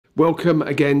Welcome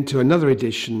again to another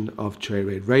edition of Cherry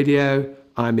Red Radio.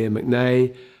 I'm Iain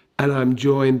McNay, and I'm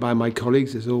joined by my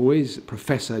colleagues, as always,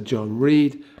 Professor John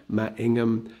Reed, Matt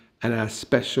Ingham, and our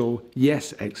special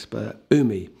Yes expert,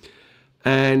 Umi.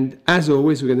 And as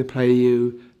always, we're going to play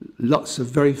you lots of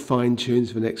very fine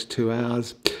tunes for the next 2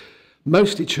 hours,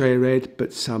 mostly Cherry Red,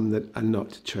 but some that are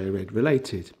not Cherry Red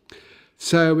related.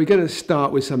 So we're going to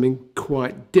start with something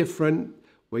quite different.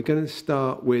 We're going to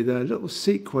start with a little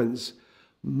sequence,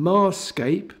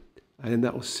 Marscape, and then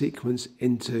that will sequence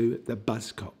into the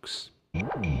Buzzcocks.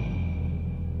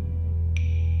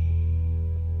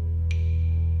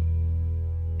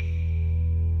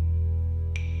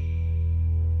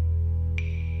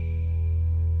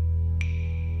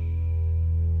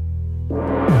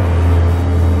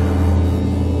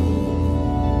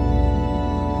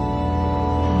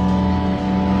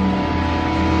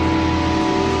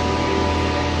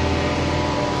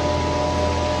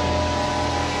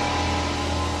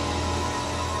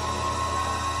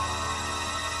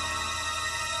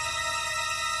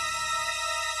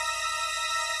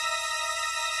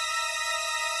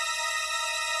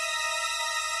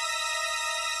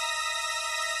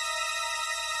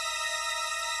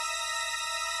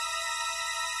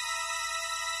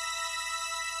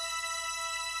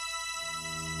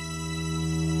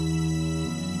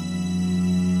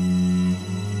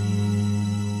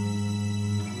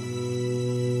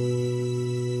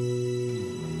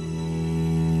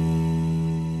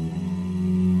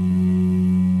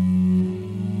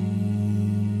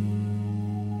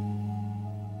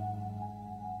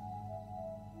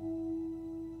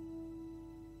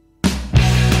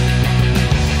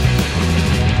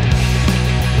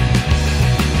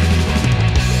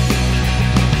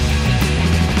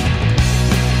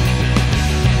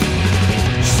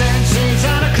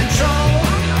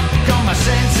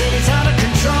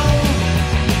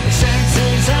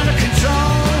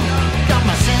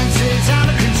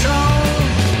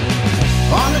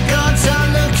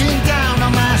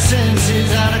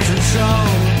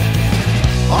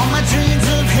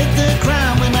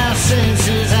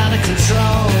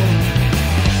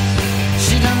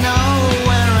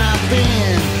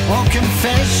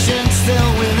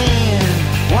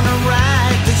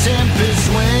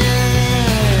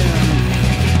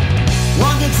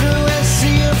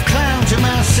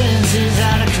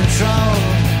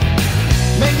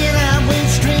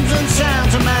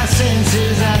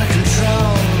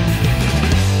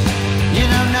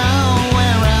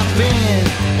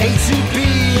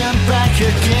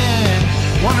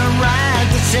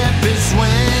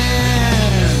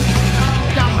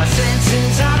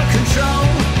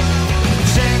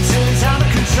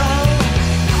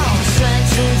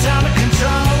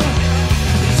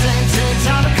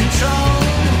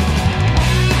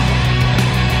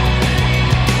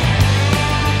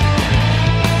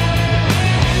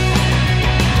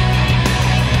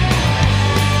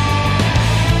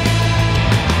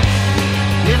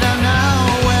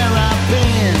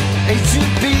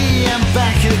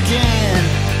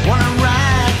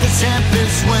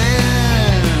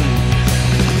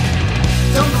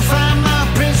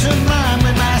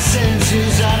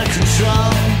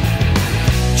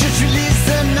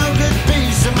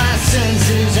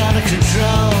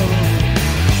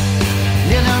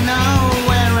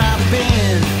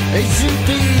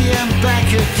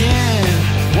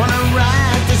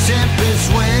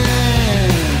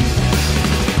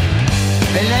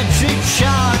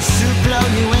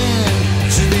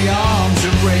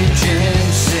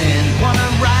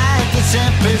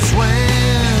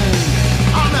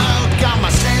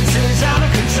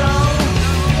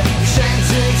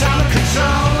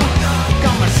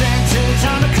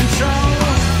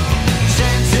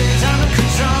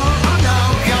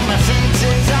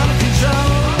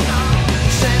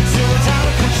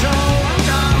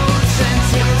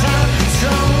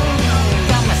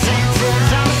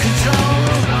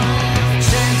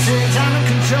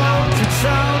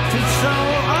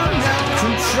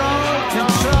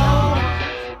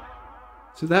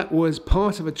 So that was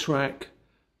part of a track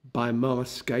by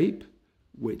Marscape,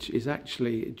 which is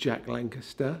actually Jack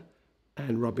Lancaster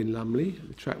and Robin Lumley.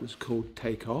 The track was called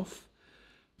Take Off.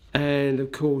 And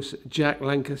of course, Jack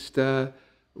Lancaster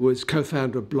was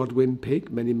co-founder of Bloodwind Pig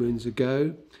many moons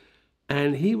ago.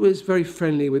 And he was very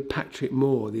friendly with Patrick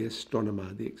Moore, the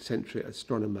astronomer, the eccentric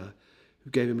astronomer,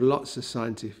 who gave him lots of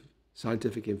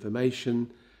scientific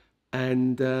information.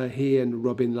 And he and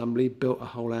Robin Lumley built a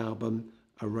whole album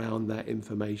around that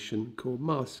information called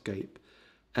Marscape.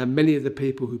 And many of the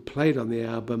people who played on the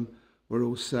album were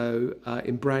also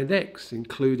in Brand X,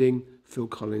 including Phil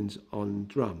Collins on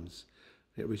drums.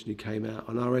 It originally came out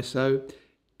on RSO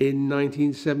in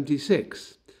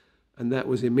 1976. And that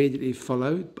was immediately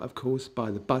followed, of course,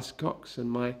 by the Buzzcocks, and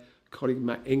my colleague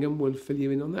Matt Ingham will fill you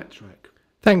in on that track.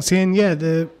 Thanks, Ian. Yeah,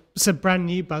 it's a brand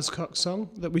new Buzzcocks song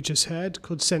that we just heard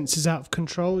called Senses Out of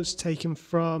Control. It's taken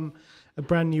from a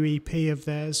brand new EP of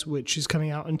theirs, which is coming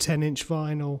out on 10-inch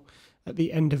vinyl at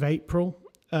the end of April.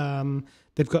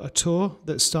 They've got a tour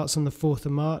that starts on the 4th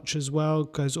of March as well,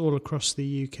 goes all across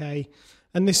the UK.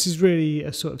 And this is really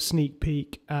a sort of sneak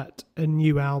peek at a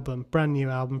new album, brand new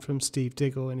album from Steve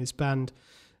Diggle and his band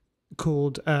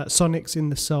called Sonics in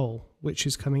the Soul, which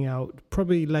is coming out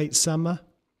probably late summer.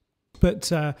 But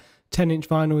 10-inch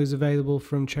vinyl is available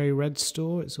from Cherry Red's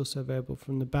store. It's also available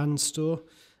from the band store.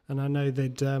 And I know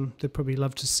they'd probably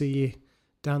love to see you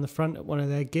down the front at one of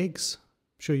their gigs.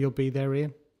 I'm sure you'll be there,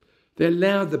 Ian. They're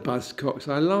loud, the Buzzcocks.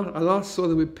 I last saw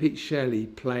them with Pete Shelley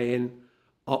playing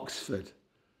Oxford,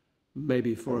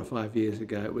 maybe 4 or 5 years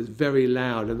ago. It was very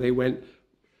loud, and they went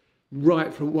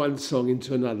right from one song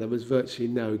into another. There was virtually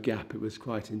no gap. It was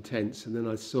quite intense. And then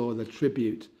I saw the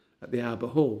tribute at the Albert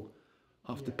Hall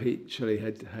after Pete Shelley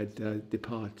had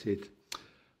departed,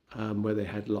 where they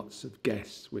had lots of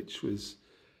guests, which was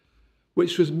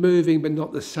moving, but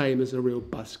not the same as a real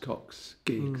Buzzcocks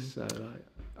gig. So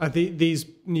I think these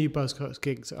new Buzzcocks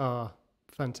gigs are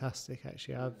fantastic.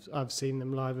 Actually, I've seen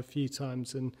them live a few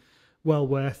times, and well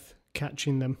worth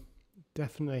catching them,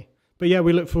 definitely. But yeah,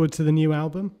 we look forward to the new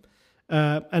album.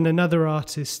 And another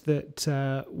artist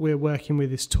that we're working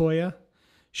with is Toyah.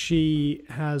 She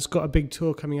has got a big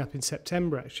tour coming up in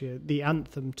September, actually, the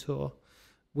Anthem tour,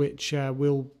 which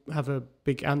will have a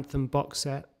big Anthem box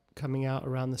set coming out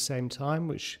around the same time,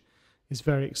 which is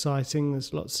very exciting.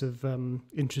 There's lots of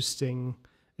interesting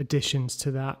additions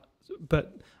to that.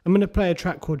 But I'm going to play a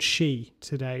track called She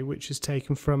today, which is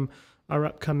taken from our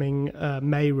upcoming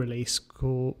May release,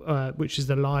 which is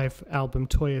the live album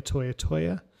Toyah, Toyah,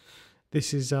 Toyah.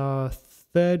 This is our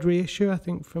 3rd reissue, I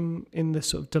think, from in the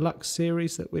sort of deluxe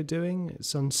series that we're doing.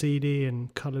 It's on CD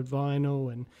and coloured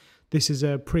vinyl, and this is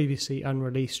a previously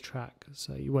unreleased track,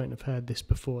 so you won't have heard this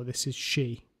before. This is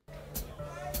She. Ra,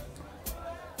 nic.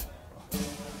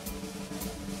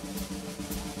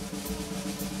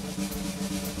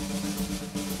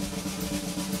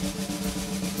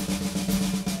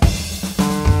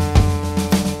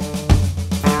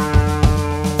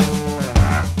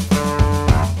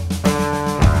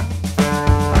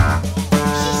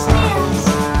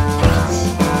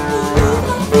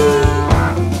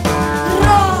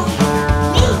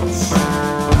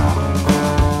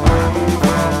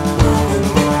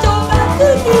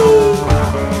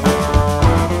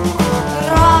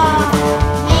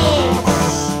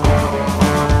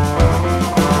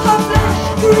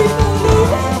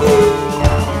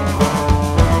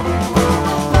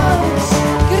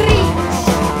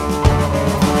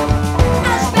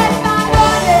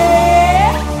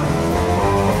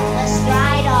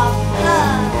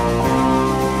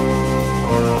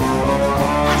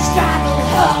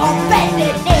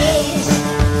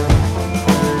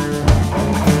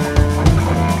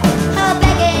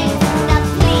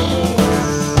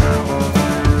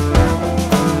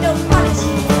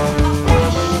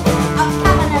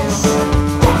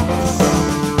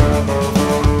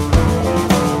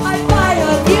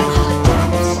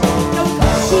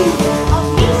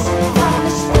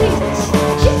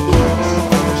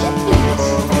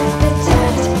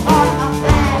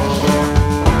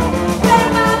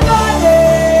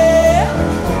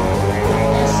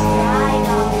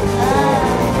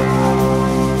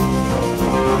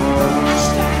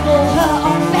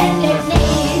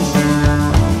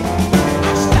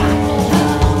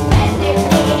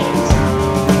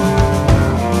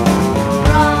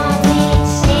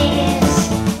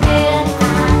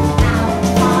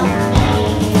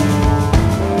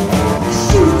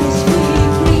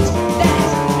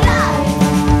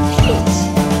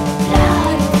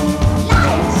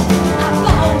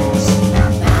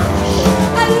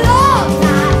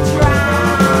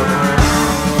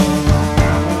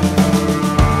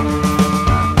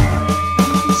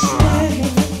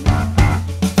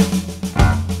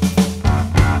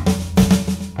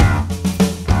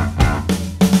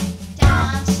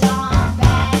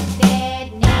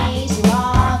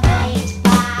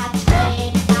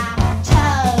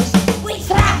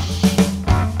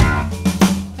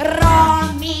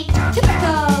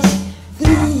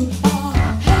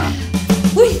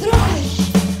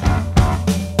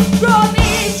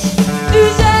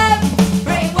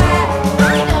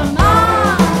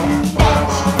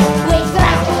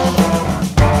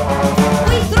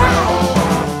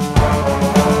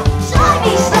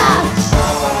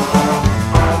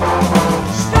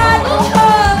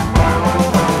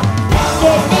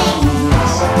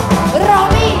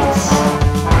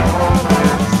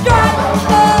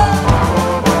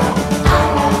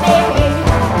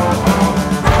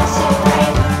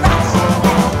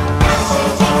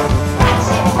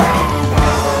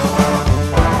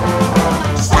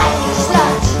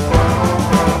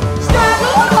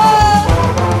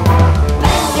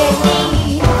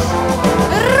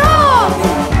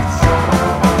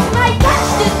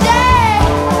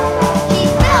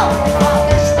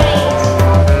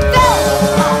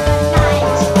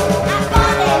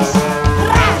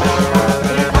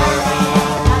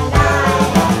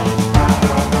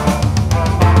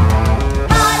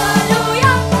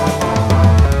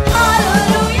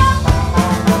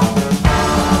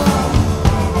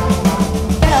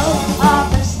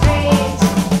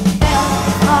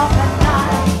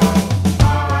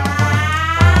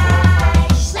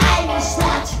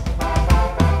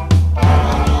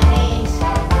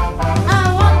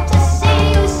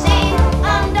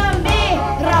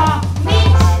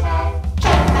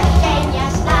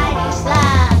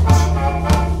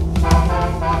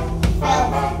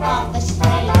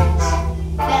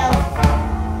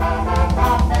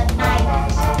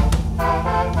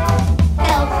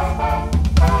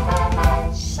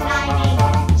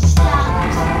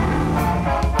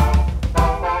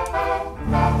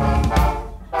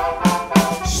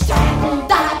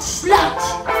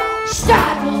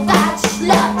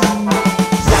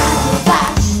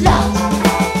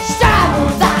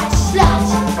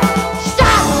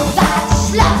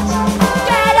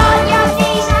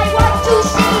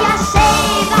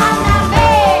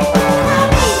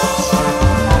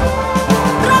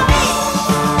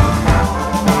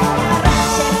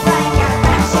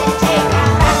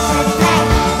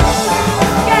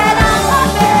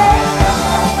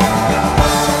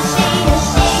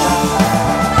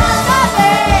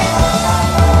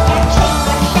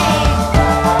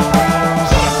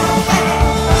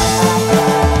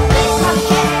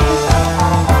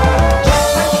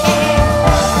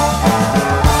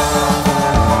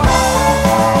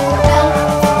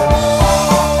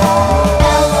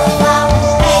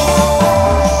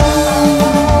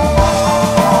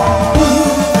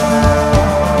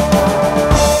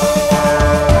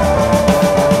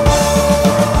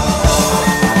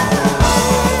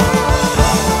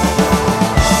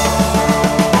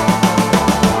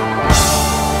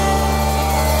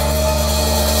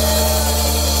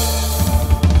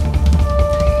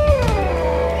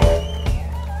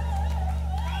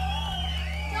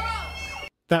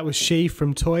 That was She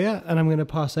from Toyah, and I'm going to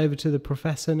pass over to the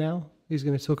Professor now, who's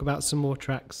going to talk about some more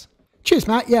tracks. Cheers,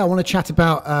 Matt. Yeah, I want to chat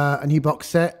about a new box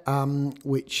set,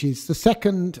 which is the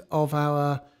second of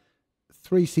our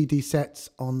 3 CD sets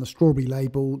on the Strawberry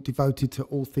label, devoted to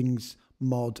all things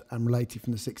mod and related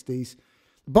from the 60s.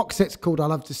 The box set's called I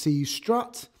Love to See You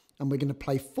Strut, and we're going to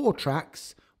play 4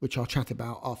 tracks, which I'll chat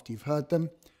about after you've heard them.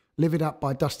 Live It Up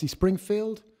by Dusty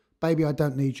Springfield, Baby I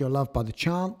Don't Need Your Love by The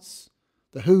Chants,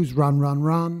 The Who's Run, Run,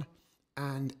 Run,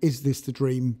 and Is This the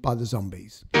Dream by The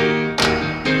Zombies.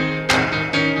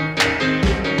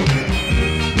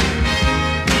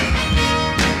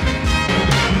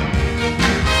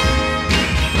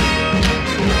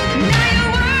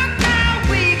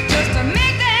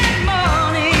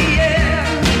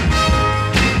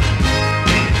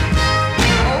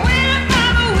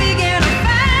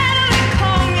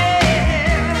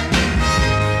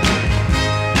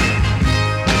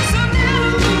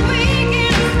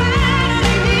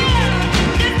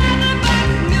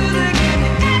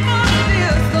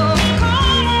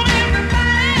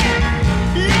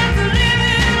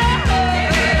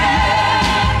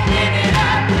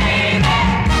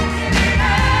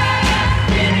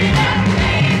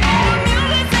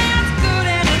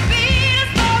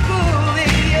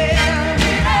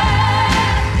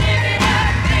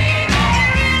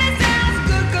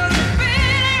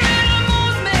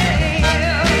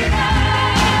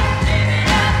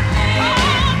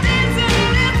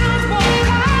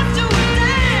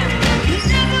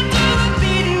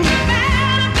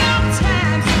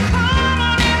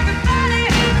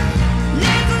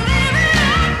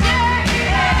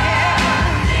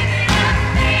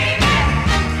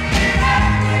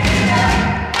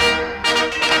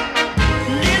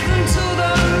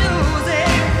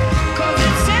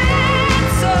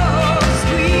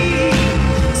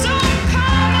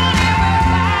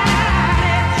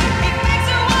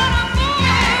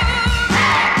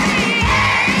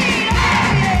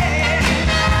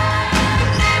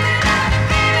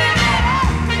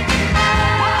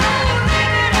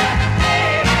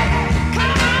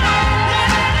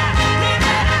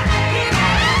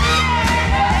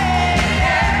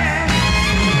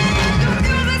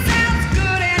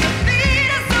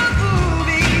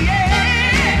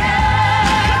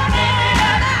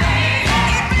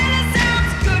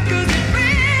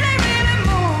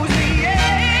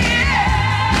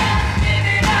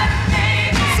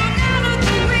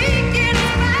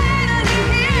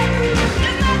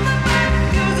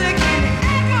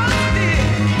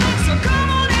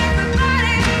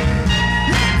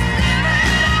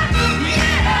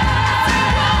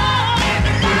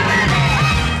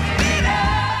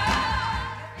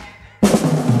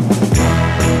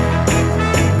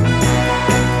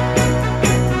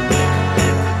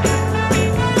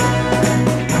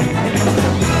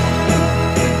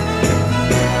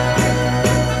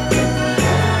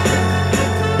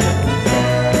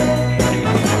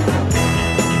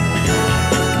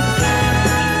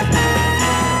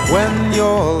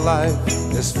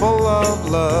 is full of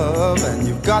love, and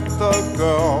you've got the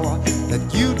girl that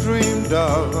you dreamed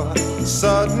of.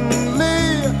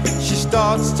 Suddenly she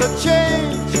starts to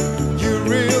change. You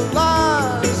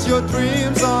realize your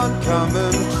dreams aren't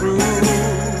coming true.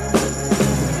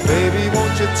 Baby,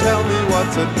 won't you tell me what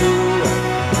to do?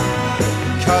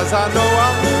 'Cause I know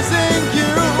I'm losing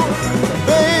you.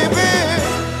 Baby,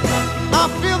 I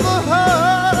feel the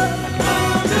hurt.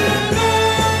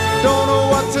 Don't know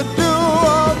what to do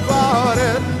about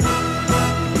it.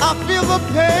 I feel the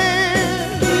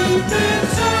pain deep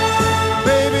inside.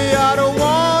 Baby, I don't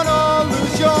wanna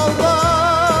lose your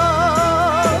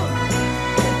love.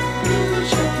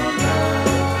 Lose your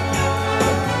love.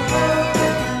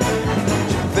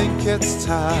 Do you think it's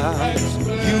time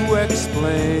you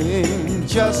explain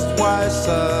just why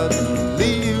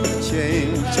suddenly you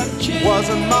changed?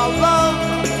 Wasn't my love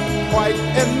quite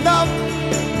enough?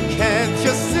 Can't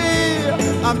you see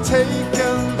I'm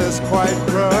taking this quite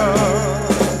rough?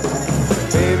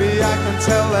 Baby, I can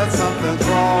tell that something's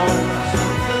wrong.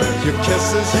 Your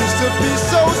kisses used to be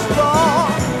so strong.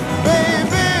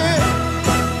 Baby,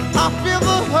 I feel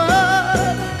the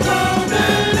hurt.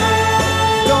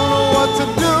 Don't know what to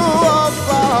do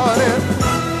about it.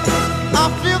 I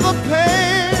feel the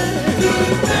pain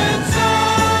deep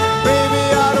inside. Baby,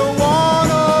 I don't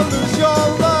wanna lose your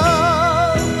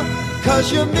love, 'cause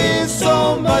you mean so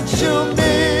much to me.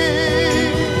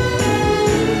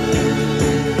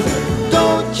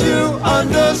 Don't you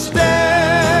understand?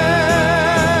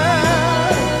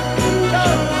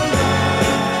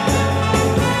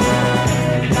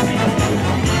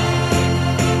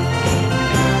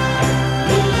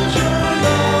 Lose your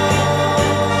love.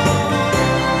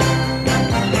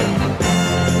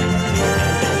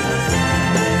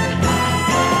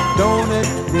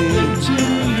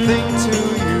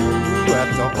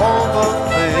 of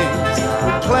things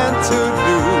we plan to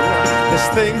do. This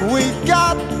thing we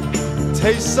got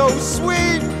tastes so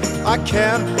sweet, I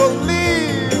can't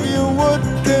believe you would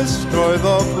destroy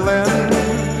the blend.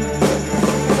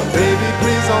 Baby,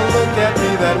 please don't look at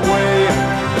me that way,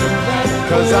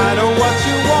 'cause I know what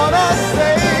you wanna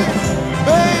say.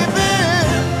 Baby,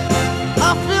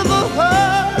 I feel the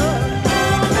hurt,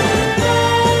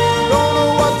 don't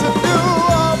know what to do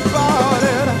about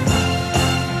it.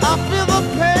 I feel the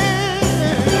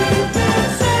pain,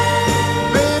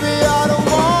 baby, I don't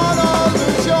wanna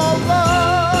lose your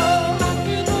love.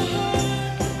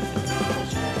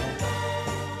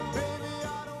 Baby,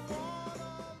 I don't wanna lose your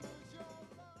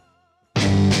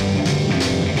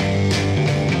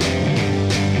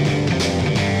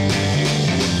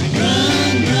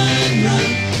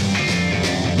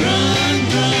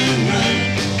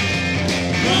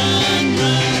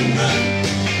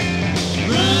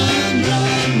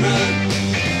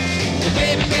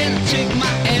Baby, better take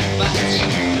my advice.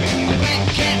 A black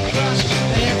cat crossed your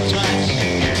path twice.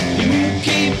 The moon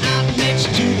came out next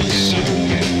to the sun.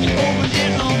 You opened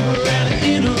an umbrella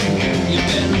in a room. You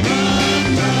better run,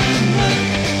 run, run.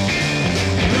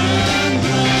 Run,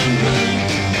 run, run.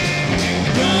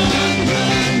 Run,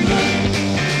 run, run.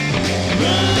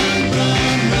 Run,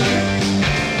 run, run.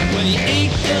 Well, you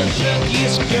ain't the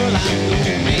luckiest girl I know,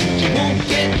 man. You won't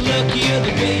get luckier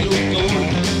the way you're going.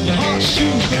 Your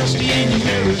horseshoes rusty and your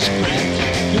mirror's cracked.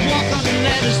 You walk on the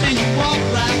ladders, then you walk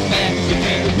right back. You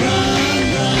better run,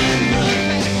 run, run.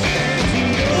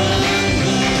 Run,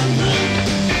 run, run.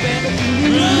 You better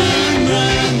run,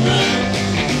 run, run.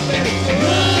 You better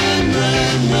run,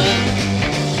 run, run.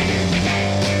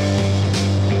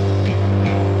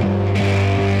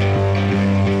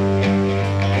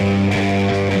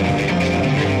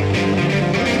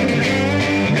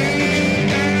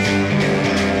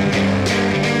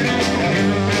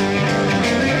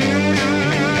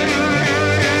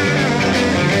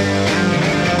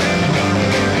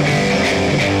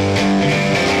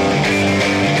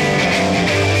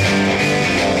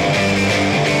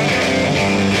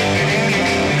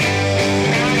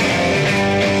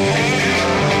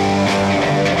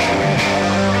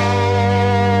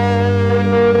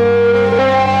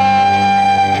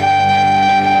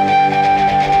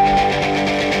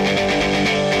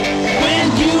 When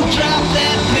you drop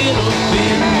that little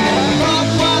pin, rock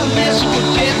while mess will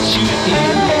get you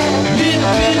in.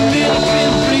 Little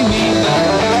pin, bring me back.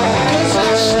 'Cause I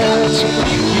stopped to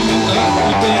pick you up.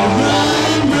 You better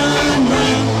run, run,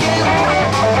 run.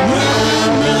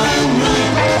 Run, run, run.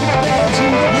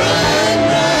 Run,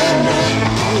 run, run.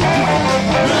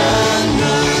 Run,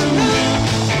 run, run.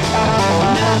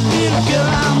 Now, little girl,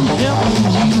 I'm helping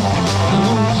you. I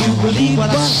want you to believe what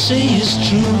I say is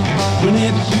true.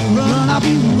 Whenever you run, I'll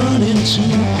be running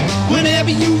too.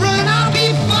 Whenever you run, I'll be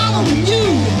following you.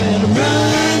 You better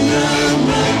run, run,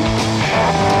 run.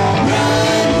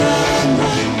 Run, run,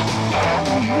 run.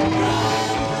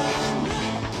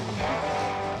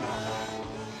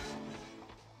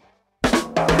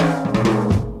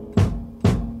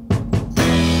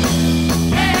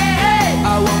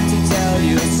 I want to tell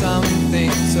you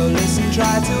something, so listen,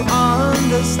 try to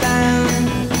understand.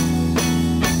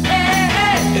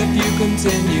 If you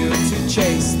continue to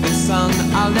chase the sun,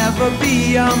 I'll never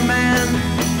be your man.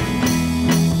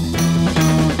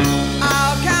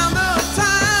 I'll count the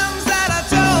times that I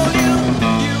told you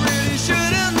you really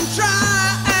shouldn't try,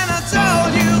 and I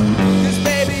told you, 'cause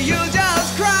baby, you just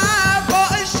cry for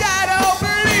a shadow.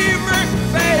 Believe me,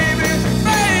 baby,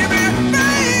 baby,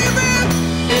 baby.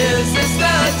 Is this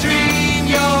the dream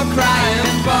you're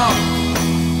crying for?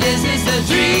 Is this a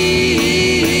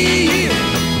dream?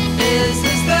 Is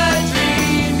this the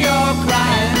dream you're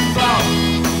crying for?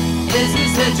 Is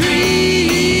this a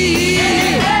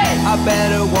dream? I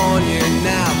better warn you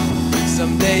now,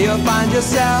 someday you'll find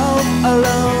yourself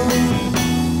alone.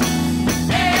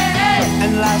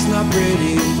 And life's not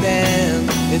pretty then,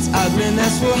 its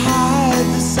ugliness will hide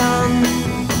the sun.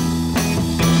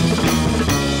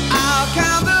 I'll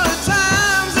count the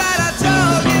times that I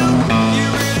told you you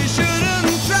really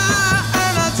shouldn't try,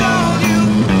 and I told you,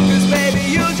 'cause baby,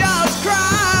 you just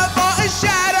cry for a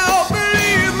shadow.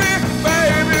 Believe me,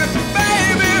 baby,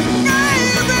 baby,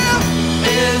 baby.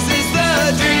 Is this the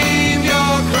dream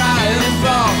you're crying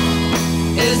for?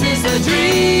 Is this the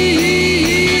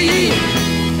dream?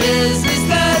 Is this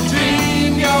the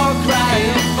dream you're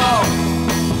crying for?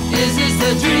 Is this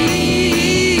the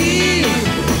dream?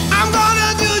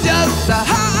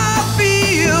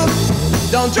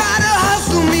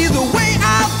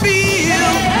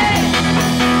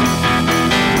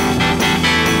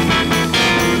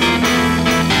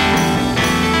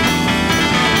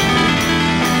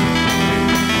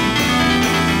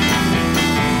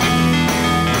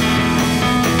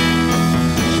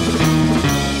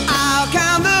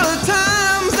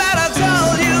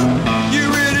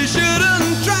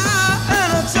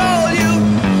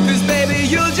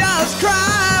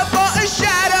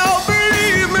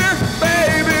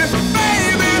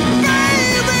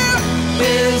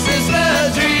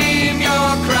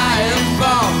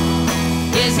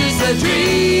 a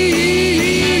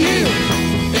dream?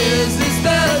 Is this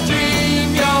the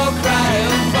dream you're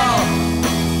crying for?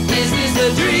 Is this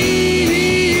a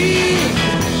dream?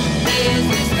 Is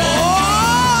this the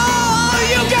oh,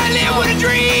 you can live with a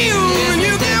dream.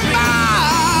 You can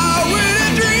buy with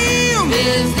a dream.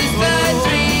 Is this the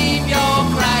dream you're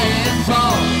crying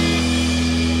for?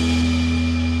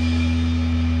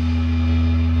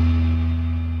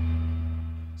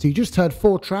 So you just heard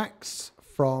 4 tracks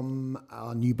from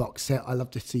our new box set, I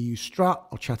Love to See You Strut.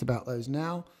 I'll chat about those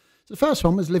now. So the first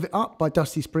one was Live It Up by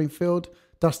Dusty Springfield.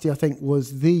 Dusty, I think,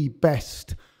 was the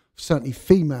best, certainly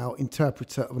female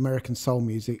interpreter of American soul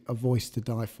music, a voice to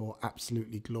die for,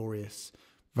 absolutely glorious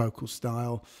vocal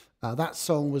style. That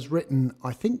song was written,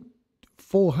 I think,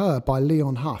 for her by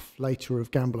Leon Huff, later of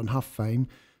Gamble and Huff fame,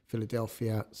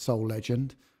 Philadelphia soul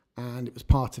legend. And it was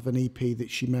part of an EP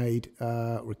that she made,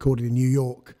 recorded in New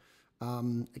York.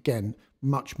 Again,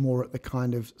 much more at the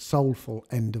kind of soulful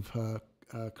end of her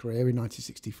career in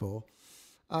 1964.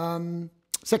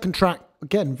 Second track,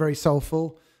 again, very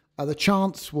soulful. The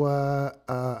Chants were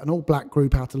an all-black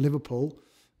group out of Liverpool,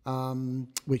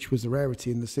 which was a rarity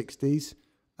in the 60s.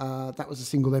 That was a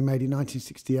single they made in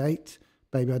 1968,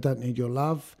 Baby I Don't Need Your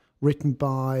Love, written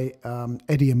by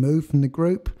Eddie Amu from the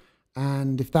group.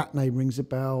 And if that name rings a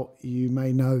bell, you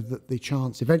may know that the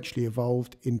Chants eventually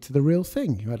evolved into The Real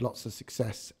Thing, who had lots of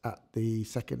success at the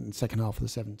second half of the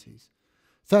 70s.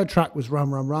 Third track was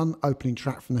Run, Run, Run, opening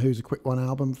track from the Who's a Quick One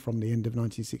album from the end of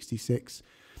 1966.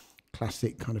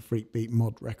 Classic kind of freak beat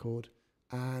mod record.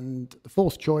 And the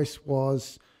fourth choice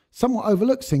was somewhat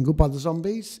overlooked single by the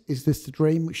Zombies, Is This the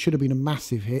Dream, which should have been a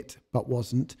massive hit, but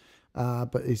wasn't,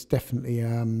 but is definitely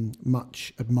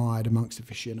much admired amongst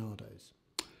aficionados.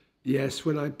 Yes,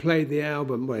 when I played the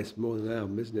album, well, it's more than an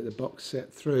album, isn't it? The box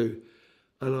set through,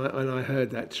 and I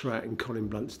heard that track in Colin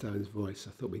Bluntstone's voice.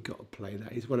 I thought we got to play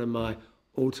that. He's one of my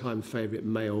all-time favourite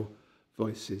male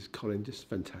voices. Colin, just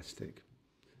fantastic.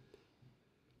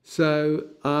 So,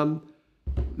 the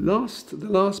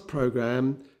last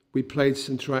programme, we played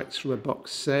some tracks from a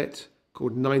box set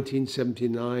called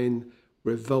 1979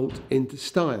 Revolt into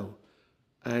Style,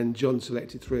 and John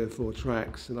selected 3 or 4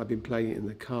 tracks, and I've been playing it in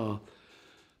the car.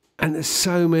 And there's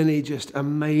so many just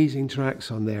amazing tracks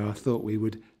on there. I thought we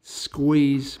would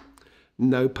squeeze,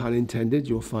 no pun intended,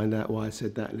 you'll find out why I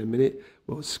said that in a minute,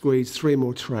 we'll squeeze 3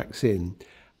 more tracks in.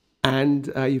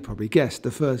 And you probably guessed, the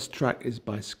first track is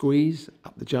by Squeeze,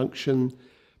 Up the Junction,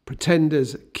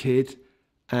 Pretenders, Kid,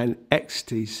 and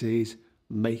XTC's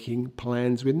Making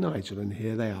Plans with Nigel. And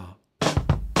here they are.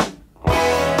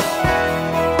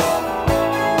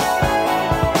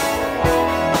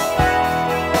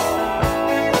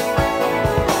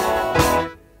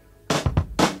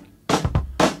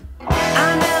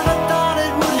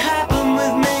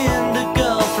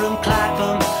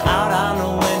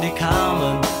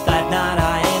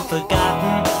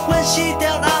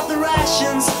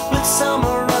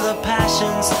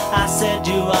 I said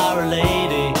you are a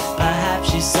lady,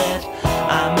 perhaps she said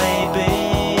I may be.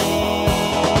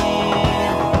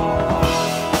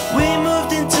 We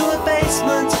moved into a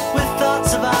basement with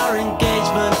thoughts of our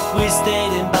engagement. We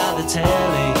stayed in by the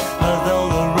telly,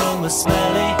 although the room was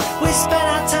smelly. We spent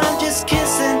our time just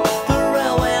kissing, the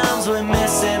railway arms were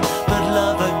missing, but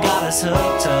love had got us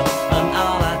hooked up, and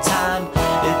all our time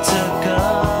it took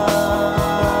up.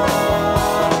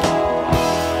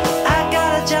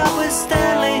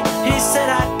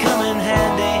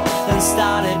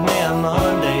 Started me on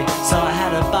Monday, so I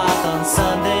had a bath on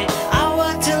Sunday. I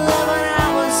worked 11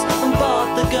 hours and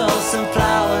bought the girl some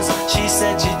flowers. She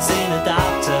said she'd seen a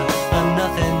doctor and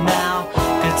nothing now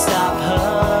could stop her.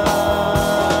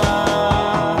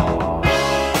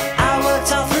 I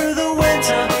worked all through the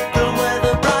winter, the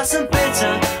weather bright and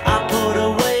bitter. I put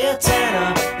away a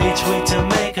tenner each week to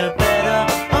make her better.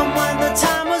 And when the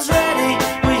time was ready,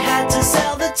 we had to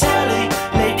sell the telly.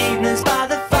 Late evenings by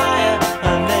the fire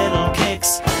and little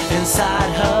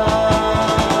inside her.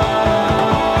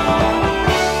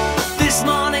 This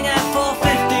morning at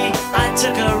 4:50 I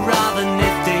took her rather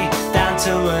nifty down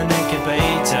to an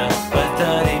incubator, but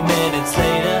 30 minutes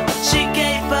later she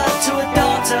gave birth to a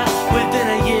daughter. Within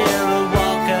a year a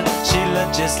walker, she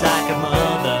looked just like a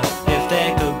mother, if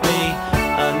there could be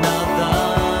another.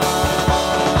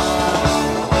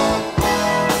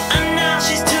 And now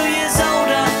she's 2 years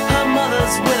older, her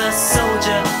mother's with a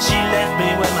soldier. She left me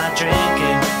with my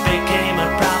drinking, became a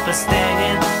proper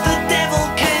stinging. The devil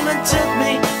came and took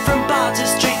me from Barter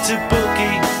Street to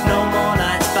Bookie. No more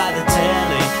nights by the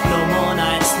telly, no more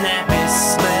nights nappy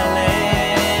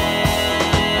smelling.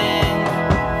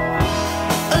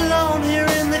 Alone here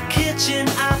in the kitchen,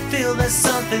 I feel there's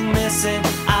something missing.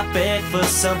 I beg for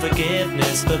some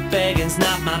forgiveness, but begging's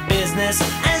not my business.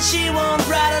 And she won't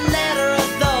write a letter,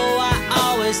 although I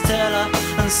always tell her.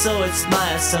 And so it's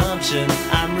my assumption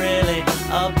I'm really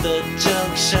up the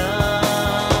junction.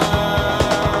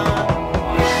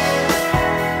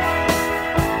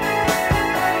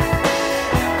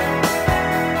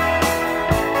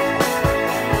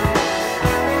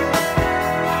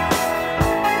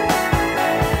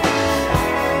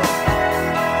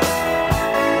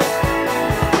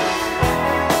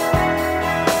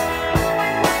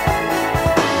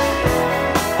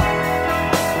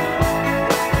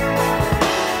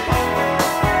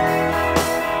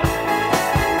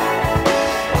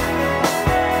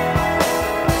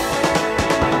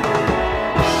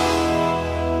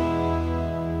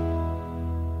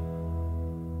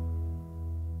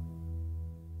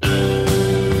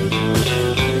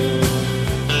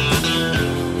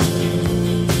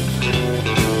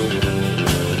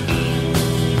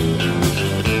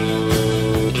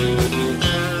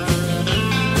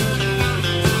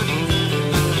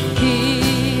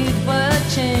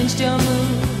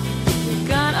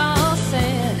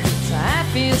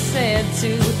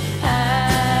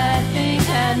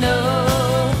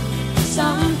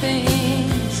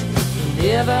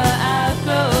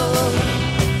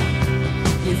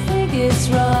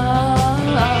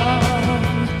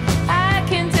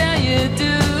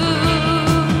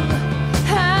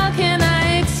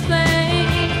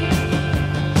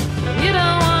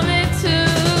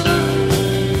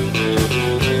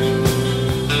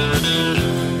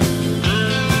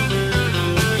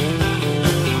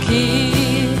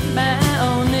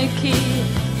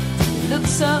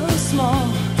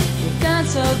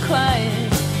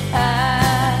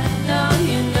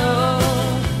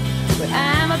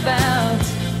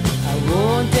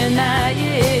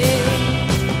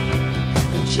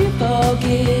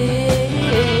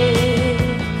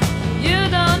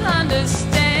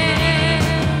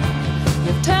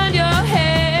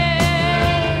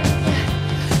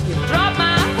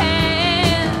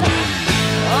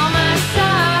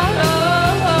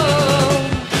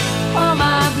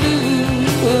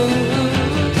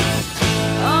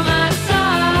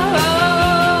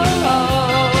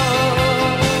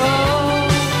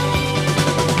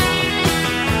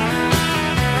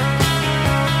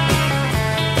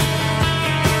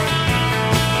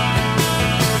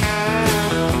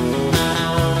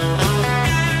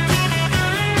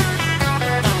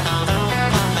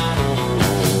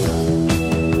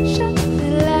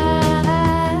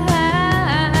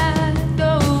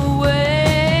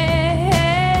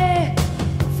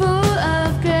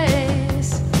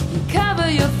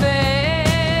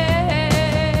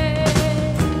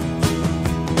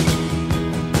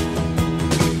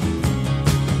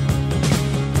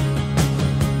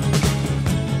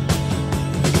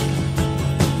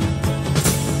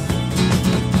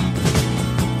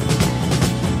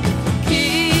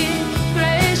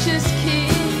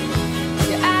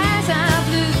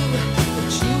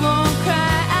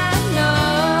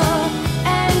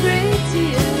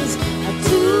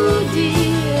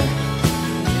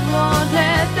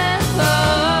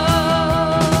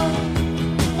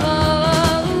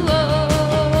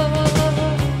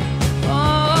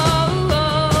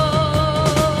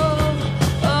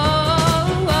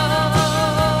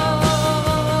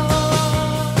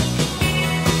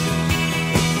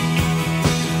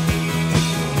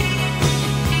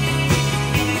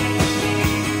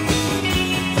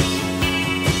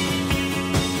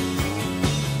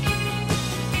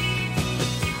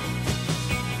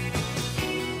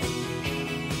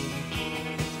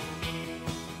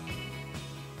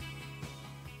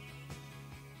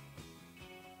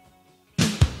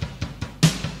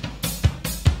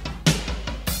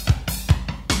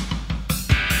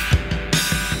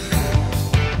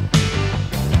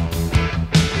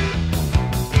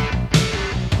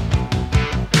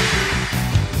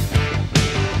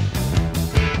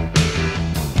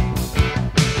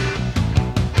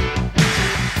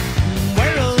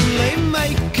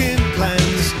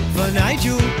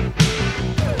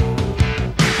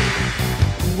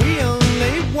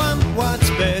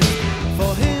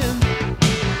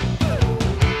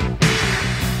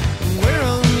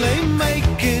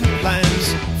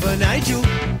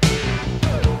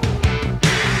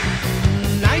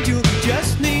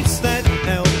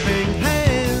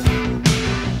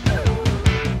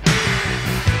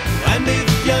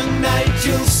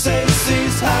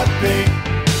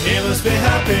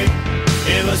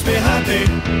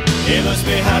 He must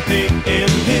be happy in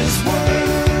his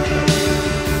world.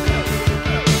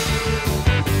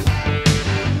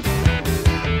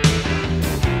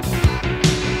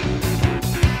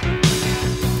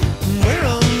 We're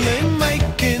only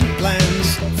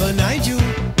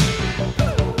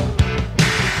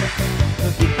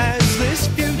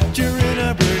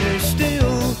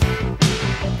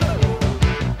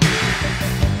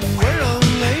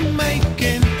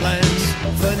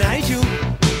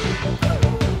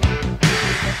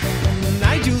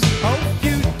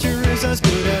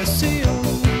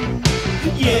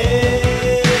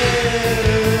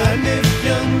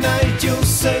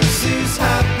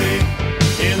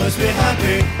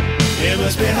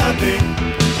must be happy,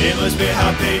 he must be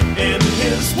happy in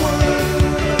his world.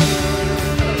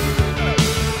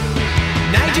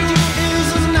 Nigel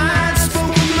is an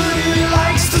outspoken man, he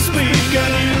likes to speak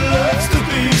and he loves to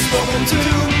be spoken to.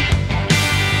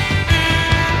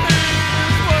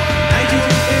 Nigel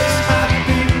is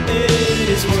happy in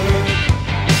his world.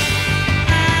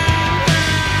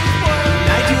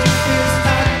 Nigel is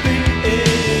happy in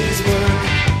his world.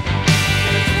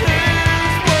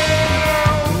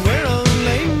 We're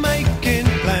only making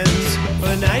plans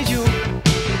for Nigel.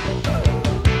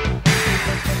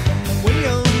 We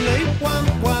only want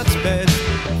what's best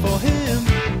for him.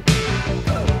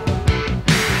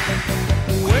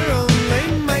 We're only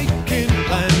making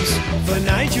plans for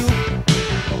Nigel.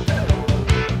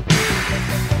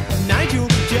 Nigel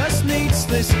just needs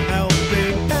this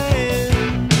helping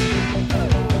hand.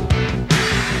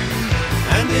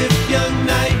 And if young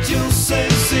Nigel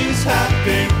says he's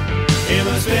happy, he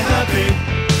must be happy,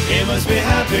 he must be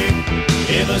happy,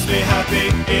 he must be happy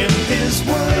in his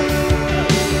world.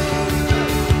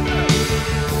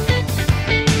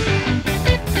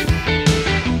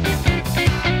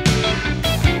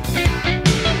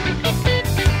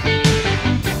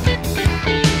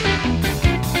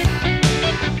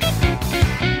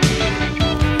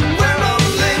 We're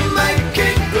only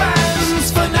making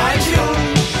plans for Nigel.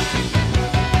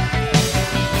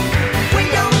 We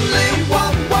only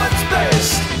want what's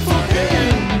best for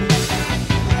him.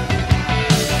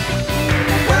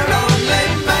 We're only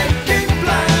making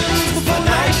plans for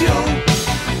Nigel.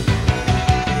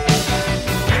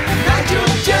 Nigel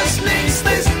just needs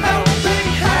this helping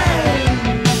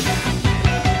hand.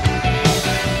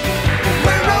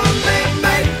 We're only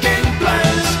making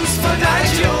plans for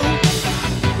Nigel.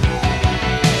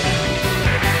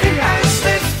 He has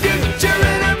this future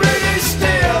in a British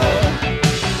steel,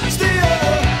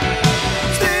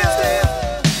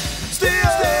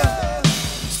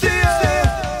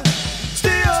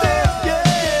 yeah.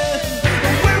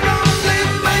 We're only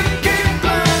making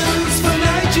plans for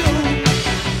Nigel,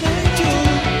 Nigel,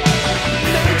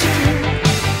 Nigel,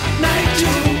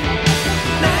 Nigel,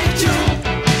 Nigel, Nigel,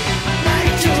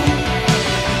 Nigel, Nigel,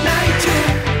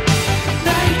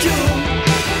 Nigel,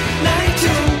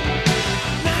 Nigel,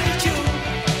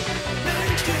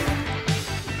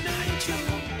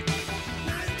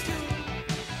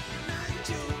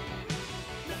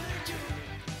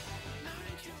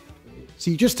 So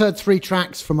you just heard 3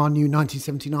 tracks from our new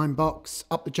 1979 box: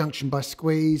 Up the Junction by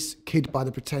Squeeze, Kid by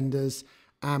the Pretenders,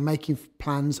 and Making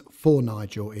Plans for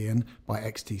Nigel, Ian, by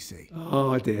XTC.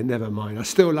 Oh dear, never mind. I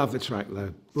still love the track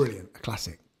though. Brilliant, a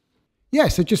classic. Yeah,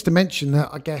 so just to mention that,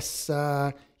 I guess,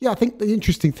 I think the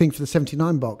interesting thing for the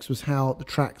 79 box was how the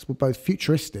tracks were both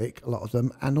futuristic, a lot of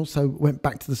them, and also went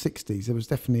back to the 60s. There was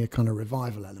definitely a kind of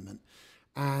revival element.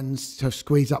 And so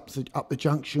Squeeze Up the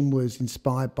Junction was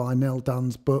inspired by Nell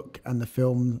Dunn's book and the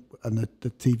film and the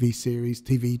TV series,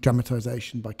 TV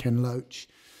dramatisation by Ken Loach.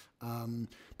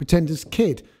 Pretenders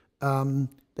Kid,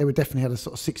 they were definitely had a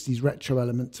sort of 60s retro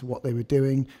element to what they were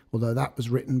doing, although that was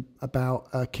written about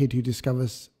a kid who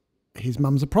discovers his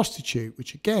mum's a prostitute,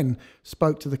 which again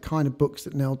spoke to the kind of books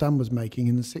that Nell Dunn was making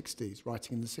in the 60s,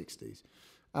 writing in the 60s.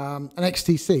 And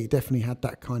XTC definitely had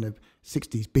that kind of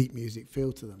 60s beat music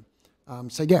feel to them.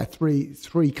 So yeah,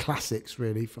 three classics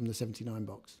really from the 79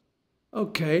 box.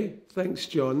 Okay, thanks,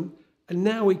 John. And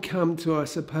now we come to, I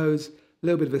suppose, a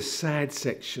little bit of a sad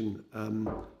section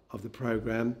of the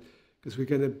programme, because we're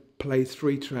going to play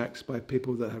 3 tracks by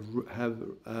people that have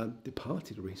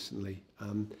departed recently.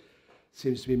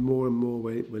 Seems to be more and more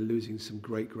we're losing some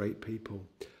great people.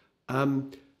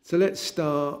 So let's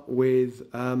start with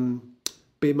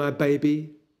Be My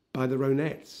Baby by the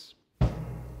Ronettes.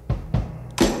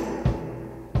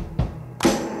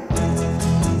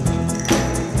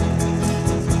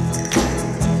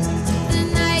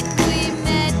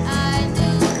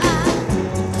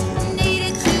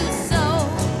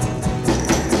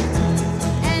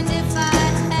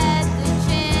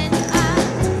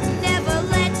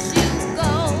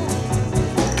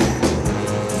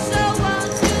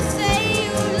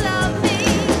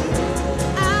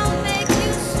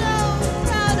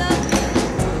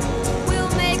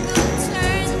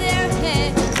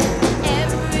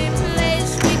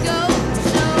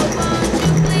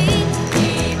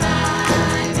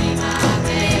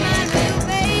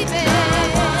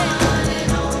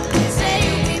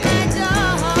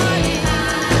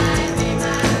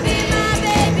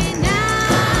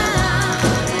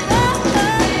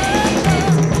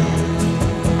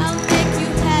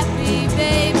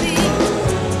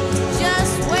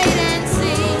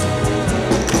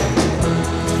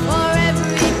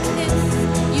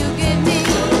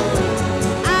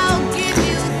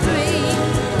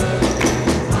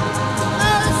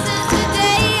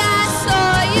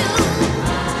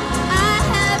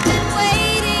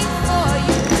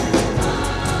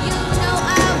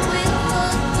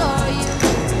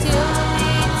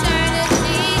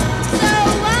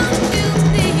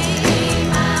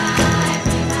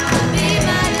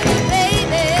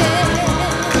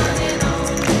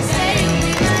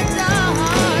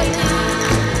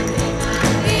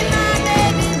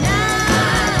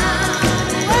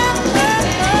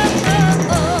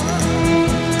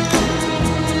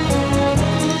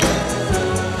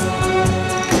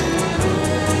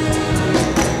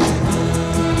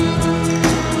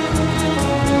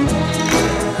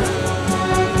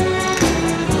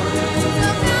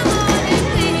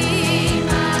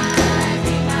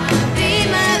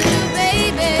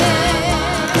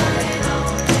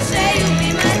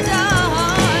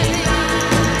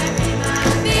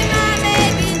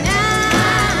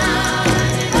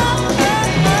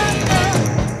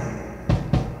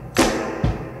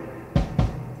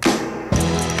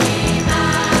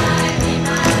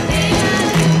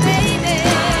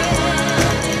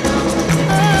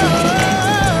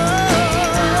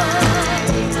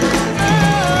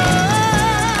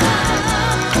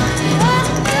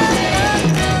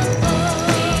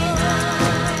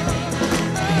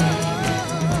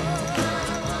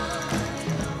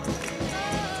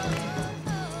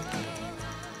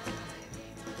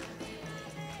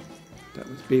 That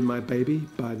was Be My Baby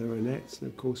by the Ronettes. And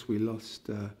of course, we lost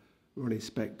Ronnie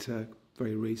Spector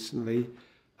very recently.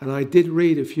 And I did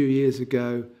read a few years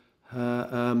ago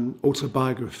her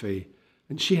autobiography.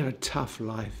 And she had a tough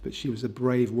life, but she was a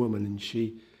brave woman, and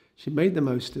she made the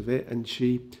most of it, and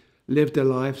she lived her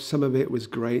life. Some of it was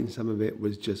great, and some of it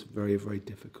was just very, very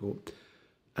difficult.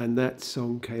 And that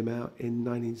song came out in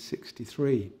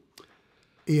 1963.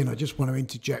 Ian, I just want to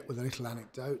interject with a little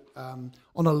anecdote.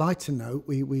 On a lighter note,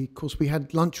 we of course we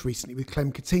had lunch recently with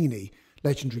Clem Cattini,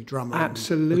 legendary drummer.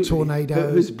 Absolutely. The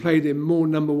Tornado. Who's played in more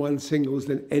 #1 singles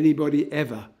than anybody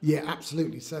ever. Yeah,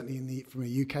 absolutely. Certainly from a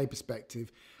UK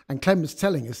perspective. And Clem was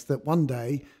telling us that one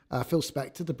day, Phil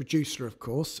Spector, the producer, of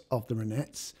course, of the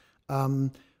Ronettes,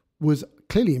 was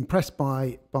clearly impressed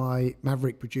by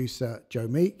Maverick producer Joe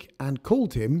Meek and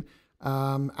called him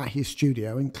at his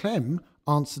studio, and Clem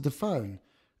answered the phone.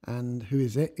 And who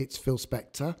is it? It's Phil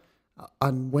Spector.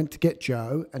 And went to get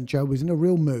Joe, and Joe was in a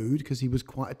real mood because he was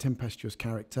quite a tempestuous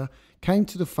character, came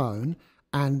to the phone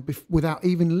and without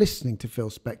even listening to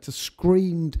Phil Spector,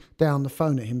 screamed down the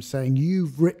phone at him saying,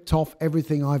 "You've ripped off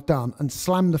everything I've done," and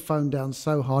slammed the phone down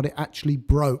so hard it actually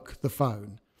broke the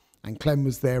phone. And Clem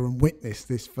was there and witnessed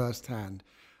this firsthand.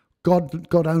 God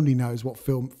only knows what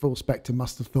Phil Spector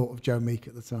must have thought of Joe Meek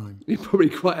at the time. He probably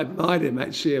quite admired him,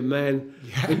 actually, a man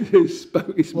who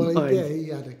spoke his mind. Yeah, he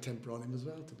had a temper on him as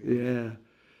well, to be honest. Yeah.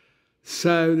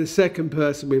 So the second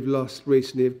person we've lost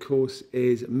recently, of course,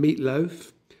 is Meat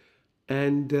Loaf.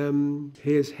 And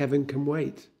here's Heaven Can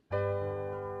Wait.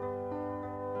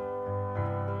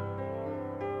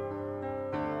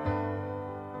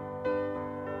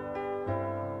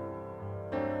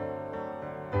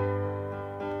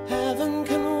 Heaven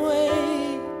can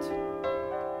wait,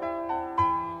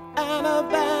 and a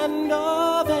band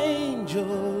of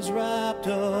angels wrapped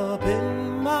up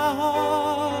in my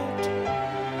heart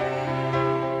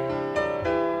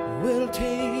will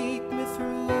take me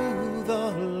through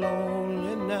the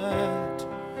lonely night,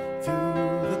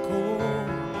 through the cold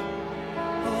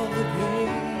of the pain.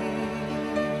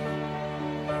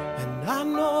 And I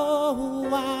know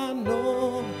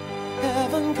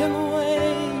heaven can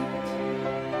wait,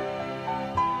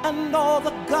 and all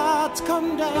the gods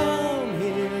come down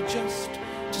here just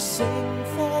to sing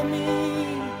for me.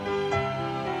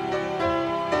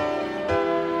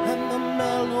 And the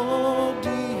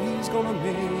melody's gonna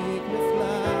make me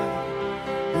fly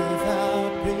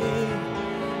without pain,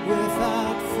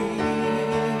 without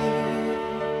fear.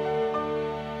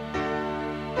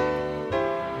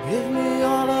 Give me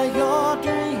all of your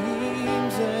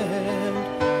dreams and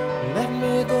let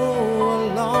me go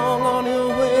along on your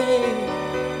way.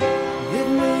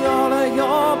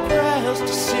 Your prayers to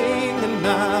sing, and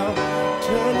I'll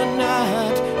turn the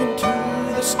night into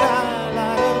the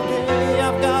skylight of day.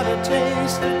 I've got a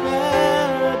taste of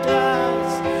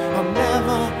paradise, I'm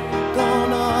never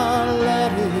gonna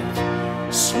let it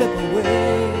slip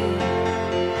away.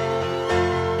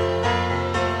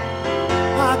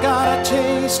 I got a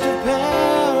taste of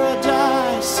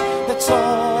paradise, that's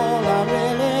all I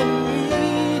really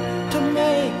need to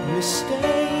make me stay.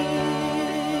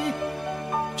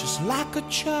 Like a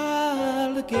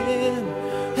child again,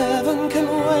 heaven can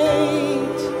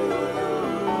wait,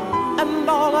 and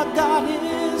all I got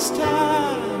is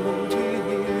time until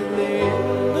the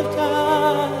end of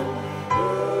time.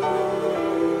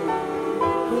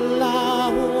 Well, I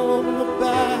won't look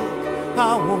back, I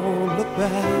won't look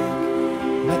back,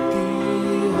 let the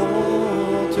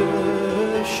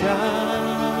altar shine.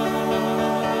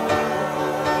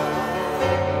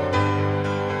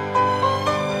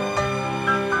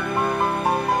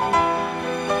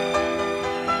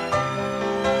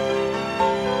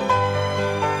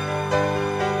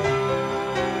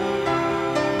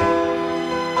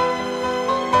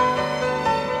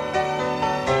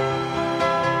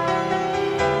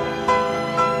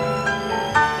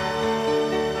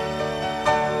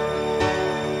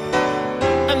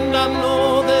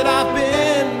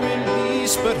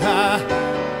 But I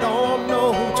don't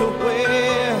know to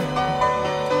where.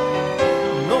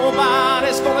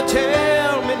 Nobody's gonna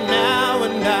tell me now,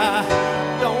 and I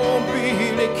don't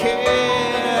really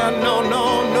care. No,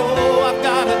 no, no, I've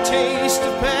got a taste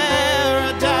of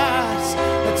paradise,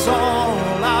 that's all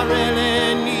I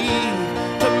really need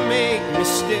to make me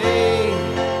stay.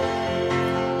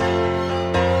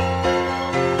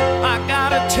 I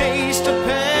got a taste of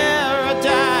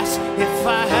paradise, if I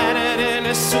had it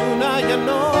any sooner. You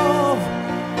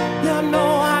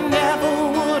know I never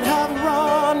would have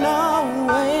run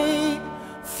away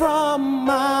from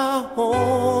my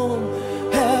home.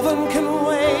 Heaven can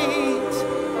wait,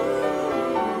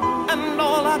 and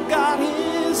all I got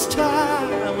is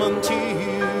time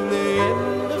until the end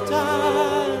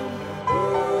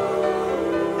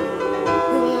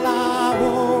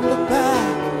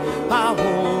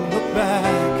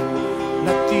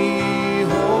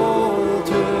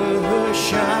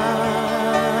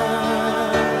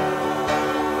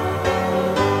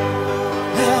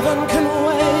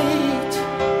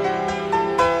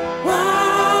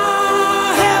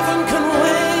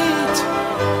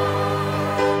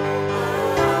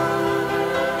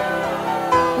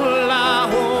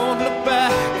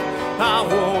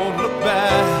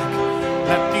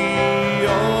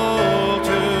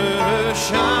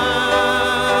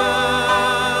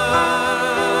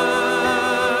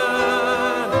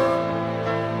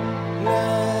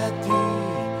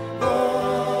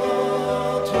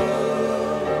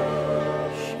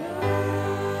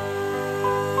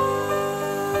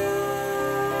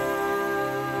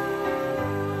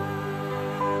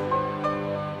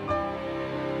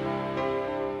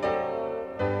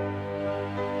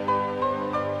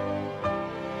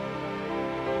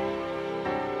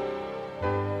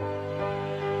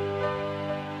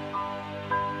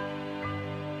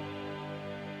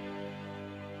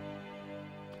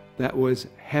That was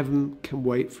Heaven Can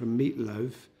Wait from Meat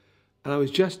Loaf. And I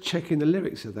was just checking the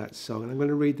lyrics of that song, and I'm going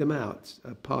to read them out,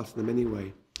 part of them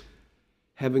anyway.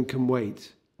 Heaven can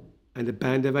wait, and a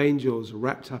band of angels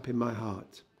wrapped up in my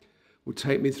heart will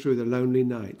take me through the lonely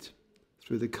night,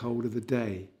 through the cold of the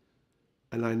day.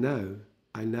 And I know,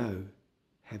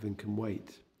 heaven can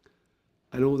wait.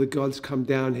 And all the gods come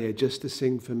down here just to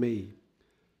sing for me.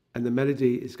 And the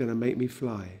melody is going to make me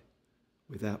fly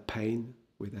without pain,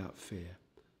 without fear.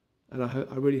 And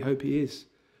I really hope he is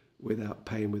without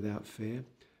pain, without fear.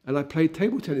 And I played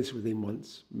table tennis with him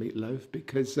once, Meat Loaf,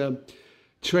 because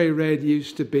Trey Red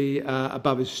used to be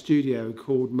above a studio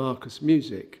called Marcus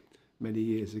Music many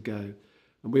years ago.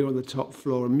 And we were on the top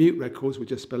floor, and Mute Records were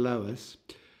just below us.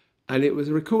 And it was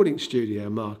a recording studio,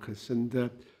 Marcus, and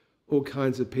all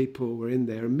kinds of people were in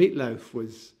there. And Meat Loaf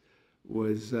was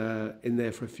in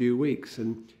there for a few weeks,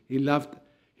 and he loved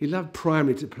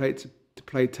primarily to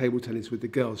play table tennis with the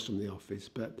girls from the office,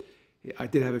 but I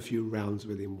did have a few rounds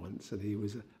with him once, and he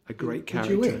was a great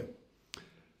character. Did you win?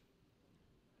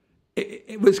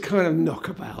 It was kind of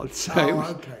knockabout,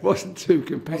 so it wasn't too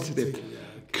competitive.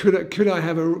 Could I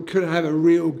have a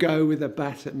real go with a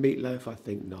bat at Meat Loaf? I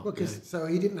think not. Well, so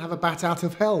he didn't have a bat out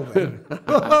of hell then.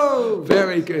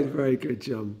 Very good,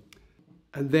 John.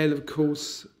 And then, of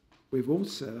course, we've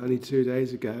also only 2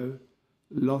 days ago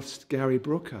lost Gary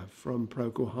Brooker from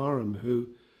Procol Harum, who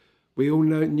we all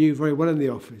knew very well in the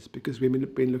office because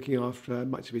we've been looking after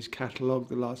much of his catalogue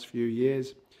the last few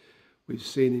years. We've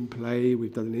seen him play,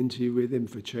 we've done an interview with him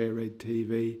for Toyah Red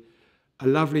TV. A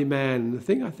lovely man. And the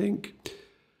thing I think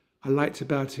I liked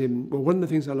about him, well, one of the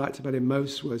things I liked about him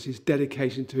most was his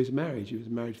dedication to his marriage. He was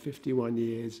married 51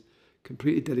 years,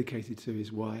 completely dedicated to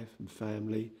his wife and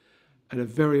family, and a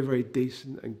very, very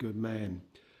decent and good man.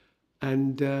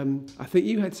 And I think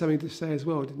you had something to say as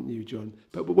well, didn't you, John?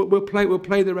 But we'll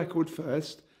play the record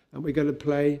first, and we're going to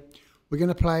play... We're going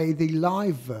to play the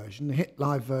live version, the hit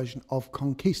live version of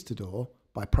Conquistador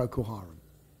by Procol Harum.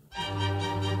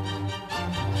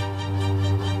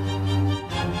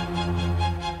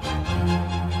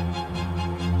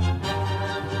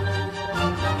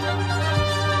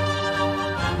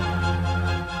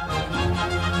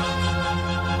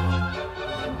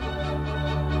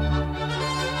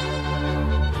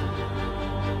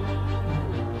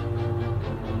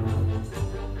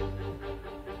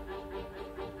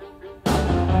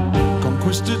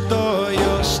 Conquistador,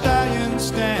 your stallion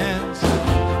stands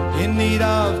in need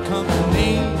of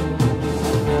company,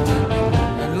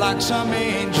 and like some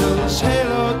angel's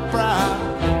haloed brow,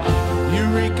 you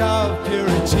reek of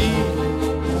purity.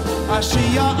 I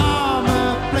see your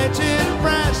armor-plated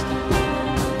breast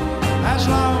has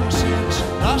long since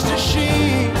lost its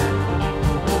sheen,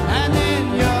 and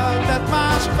in your death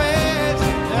mask face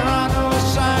there are no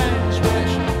signs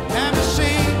which can be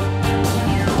seen.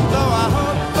 Though I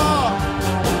hope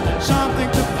something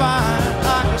to find,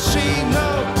 I can see no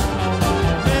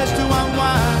place to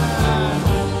unwind.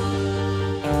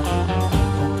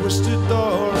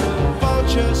 Conquistador, a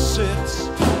vulture sits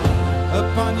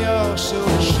upon your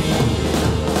silver sheet,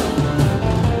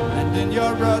 and in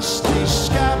your rusty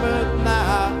scabbard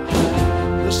now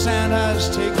the sand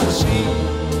has taken seed.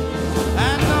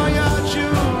 And though your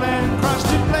jewel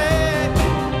encrusted blade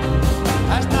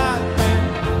has not been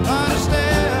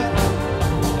understood,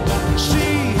 she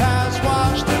has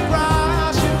washed the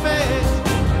grassy face,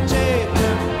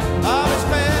 taken of its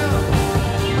veil.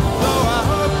 Though I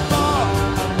hope for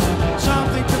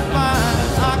something to find,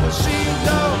 I can see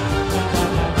no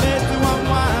place to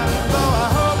unwind. Though I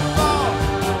hope for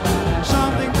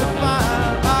something to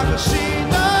find, I can see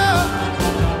no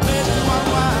place to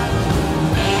unwind.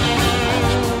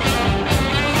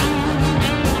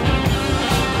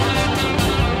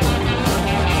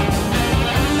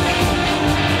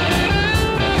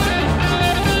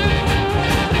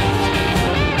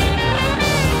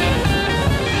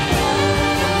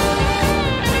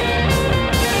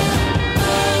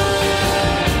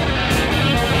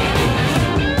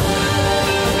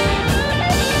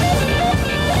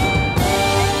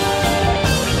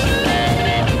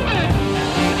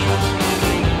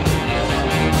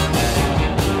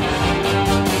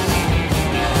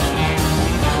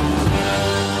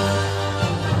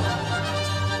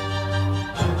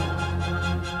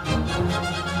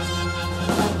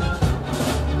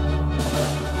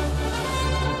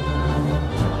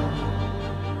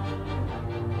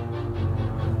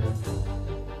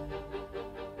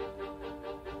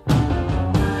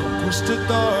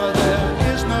 Conquistador,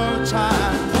 there is no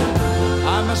time,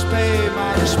 I must pay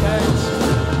my respects.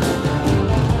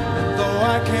 And though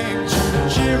I came to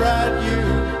jeer at you,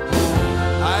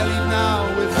 I leave now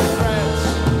with regrets.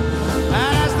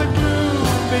 And as the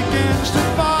to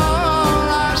fall.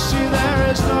 I see there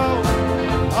is no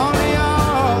only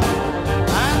all.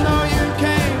 I know you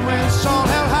came when soul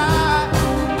held high.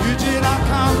 You did not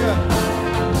conquer,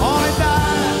 only die.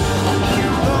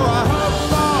 Though I hope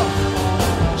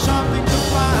for something to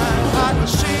find, like a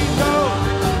sea goat,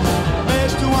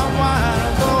 place to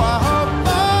unwind. Though I hope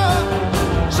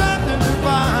for something to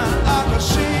find, like a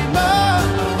sea goat,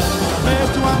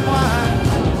 place to unwind.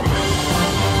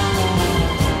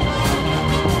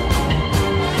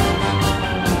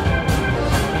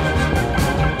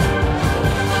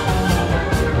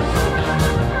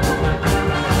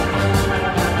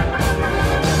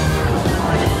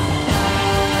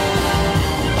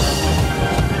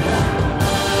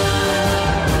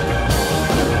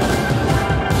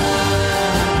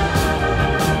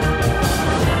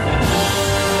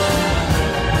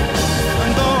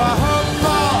 And though I hope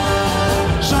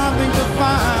for something to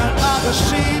find, like a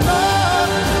sea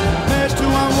note, place to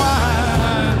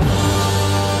unwind.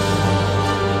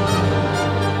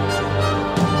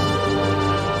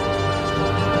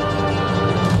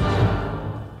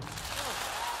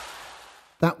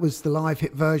 That was the live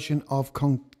hit version of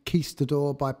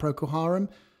Conquistador by Procol Harum.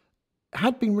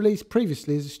 Had been released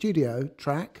previously as a studio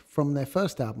track from their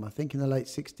first album, I think, in the late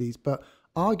 60s, but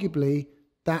arguably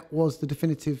that was the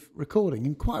definitive recording,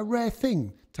 and quite a rare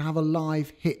thing to have a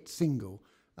live hit single.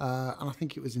 And I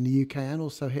think it was in the UK and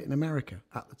also hit in America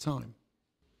at the time.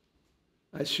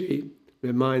 Actually,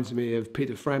 reminds me of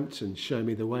Peter Frampton's "Show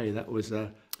Me the Way." That was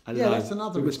a Yeah, live. that's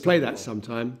another We must play that example.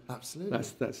 sometime. Absolutely.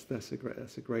 That's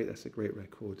a great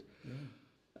record. Yeah.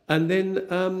 And then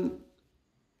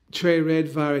Cherry Red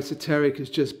via Esoteric has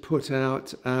just put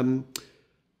out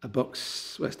a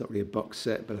box. Well, it's not really a box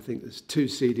set, but I think there's 2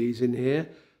 CDs in here.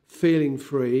 Feeling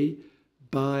Free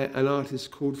by an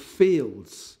artist called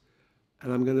Fields,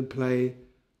 and I'm going to play.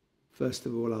 First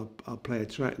of all, I'll play a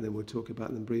track, and then we'll talk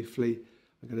about them briefly.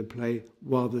 I'm going to play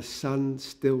While the Sun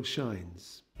Still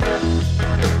Shines. I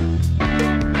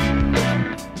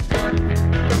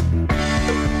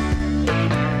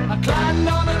climbed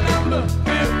on a number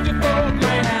 54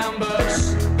 Greyhound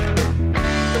bus.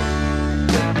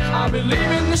 I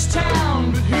believe in this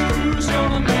town, but who's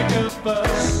gonna make a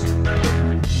fuss?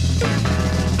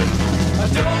 I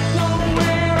don't know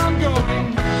where I'm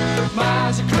going. My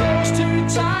eyes are closed too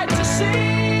tight to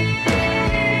see.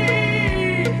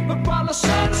 But while the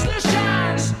sun still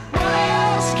shines, what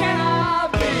else can I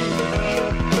be?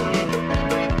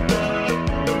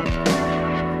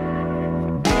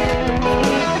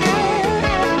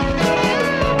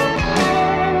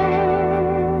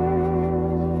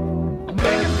 I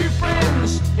make a few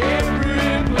friends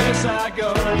every place I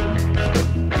go.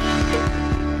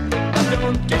 I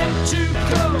don't get too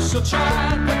close, so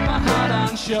try and put my heart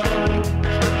on show.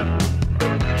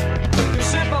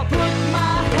 'Cause if I put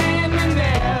my hand in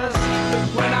theirs,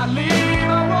 when I leave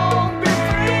I won't be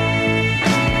free.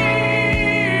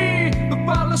 But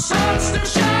while the sun still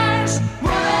shines,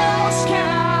 what else can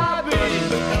I be?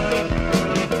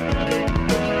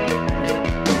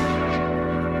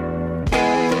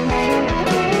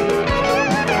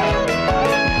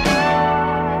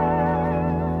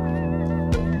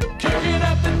 Kicking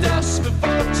up the dust for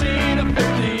 14 or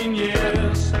 15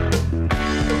 years.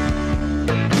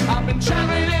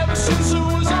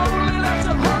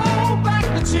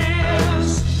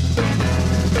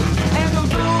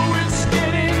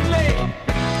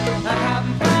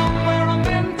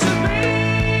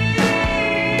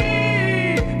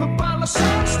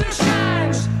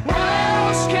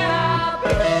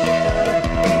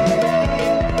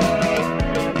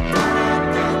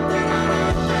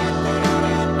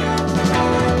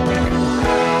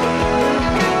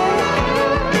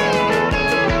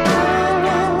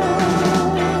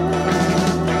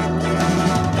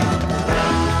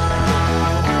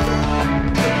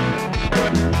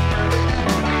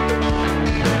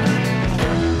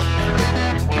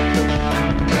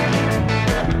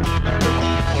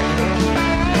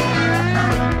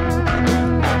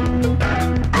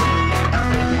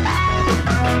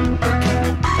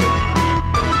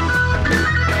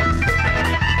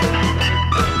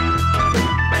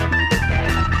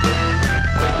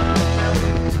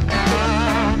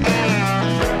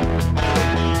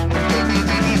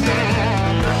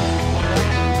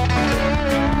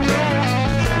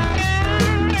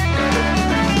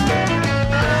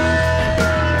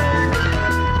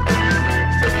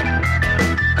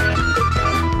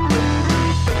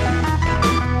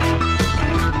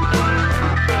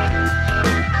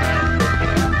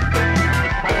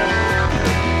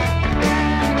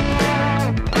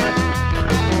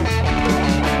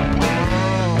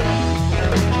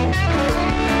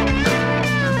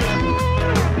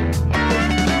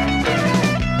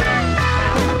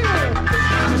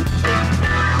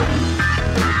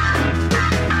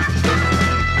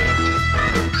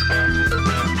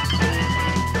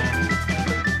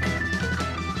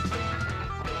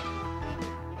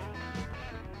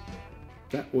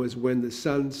 That was When the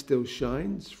Sun Still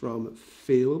Shines from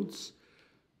Fields.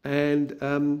 And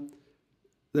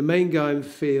the main guy in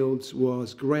Fields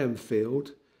was Graham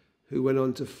Field, who went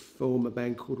on to form a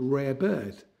band called Rare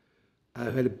Bird, who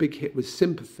had a big hit with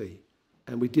Sympathy.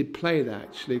 And we did play that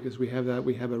actually, because we have a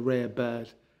Rare Bird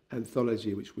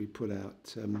anthology which we put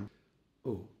out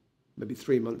maybe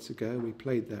 3 months ago. We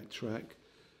played that track.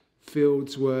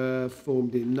 Fields were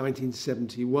formed in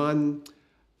 1971,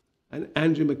 and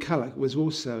Andrew McCulloch was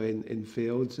also in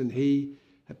Fields, and he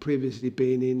had previously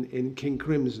been in King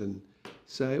Crimson.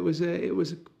 So it was a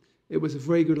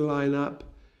very good lineup.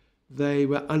 They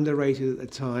were underrated at the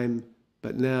time,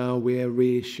 but now we're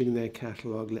reissuing their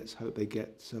catalogue. Let's hope they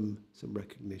get some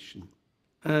recognition.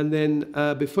 And then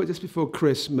just before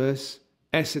Christmas,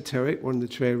 Esoteric, one of the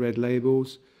Cherry Red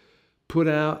labels, put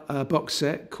out a box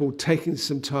set called Taking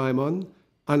Some Time On,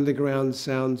 Underground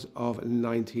Sounds of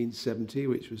 1970,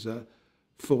 which was a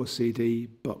 4 CD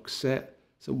box set.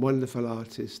 Some wonderful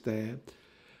artists there.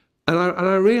 And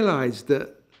I realised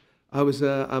that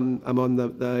I'm on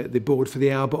the board for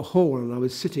the Albert Hall, and I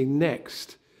was sitting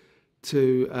next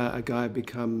to a guy I've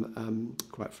become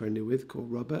quite friendly with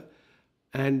called Robert,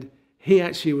 and he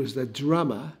actually was the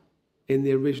drummer in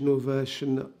the original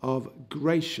version of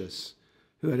Gracious,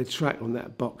 who had a track on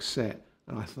that box set,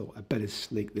 and I thought I'd better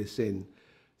sneak this in.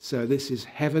 So this is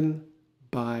Heaven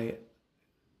by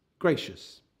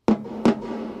Gracious.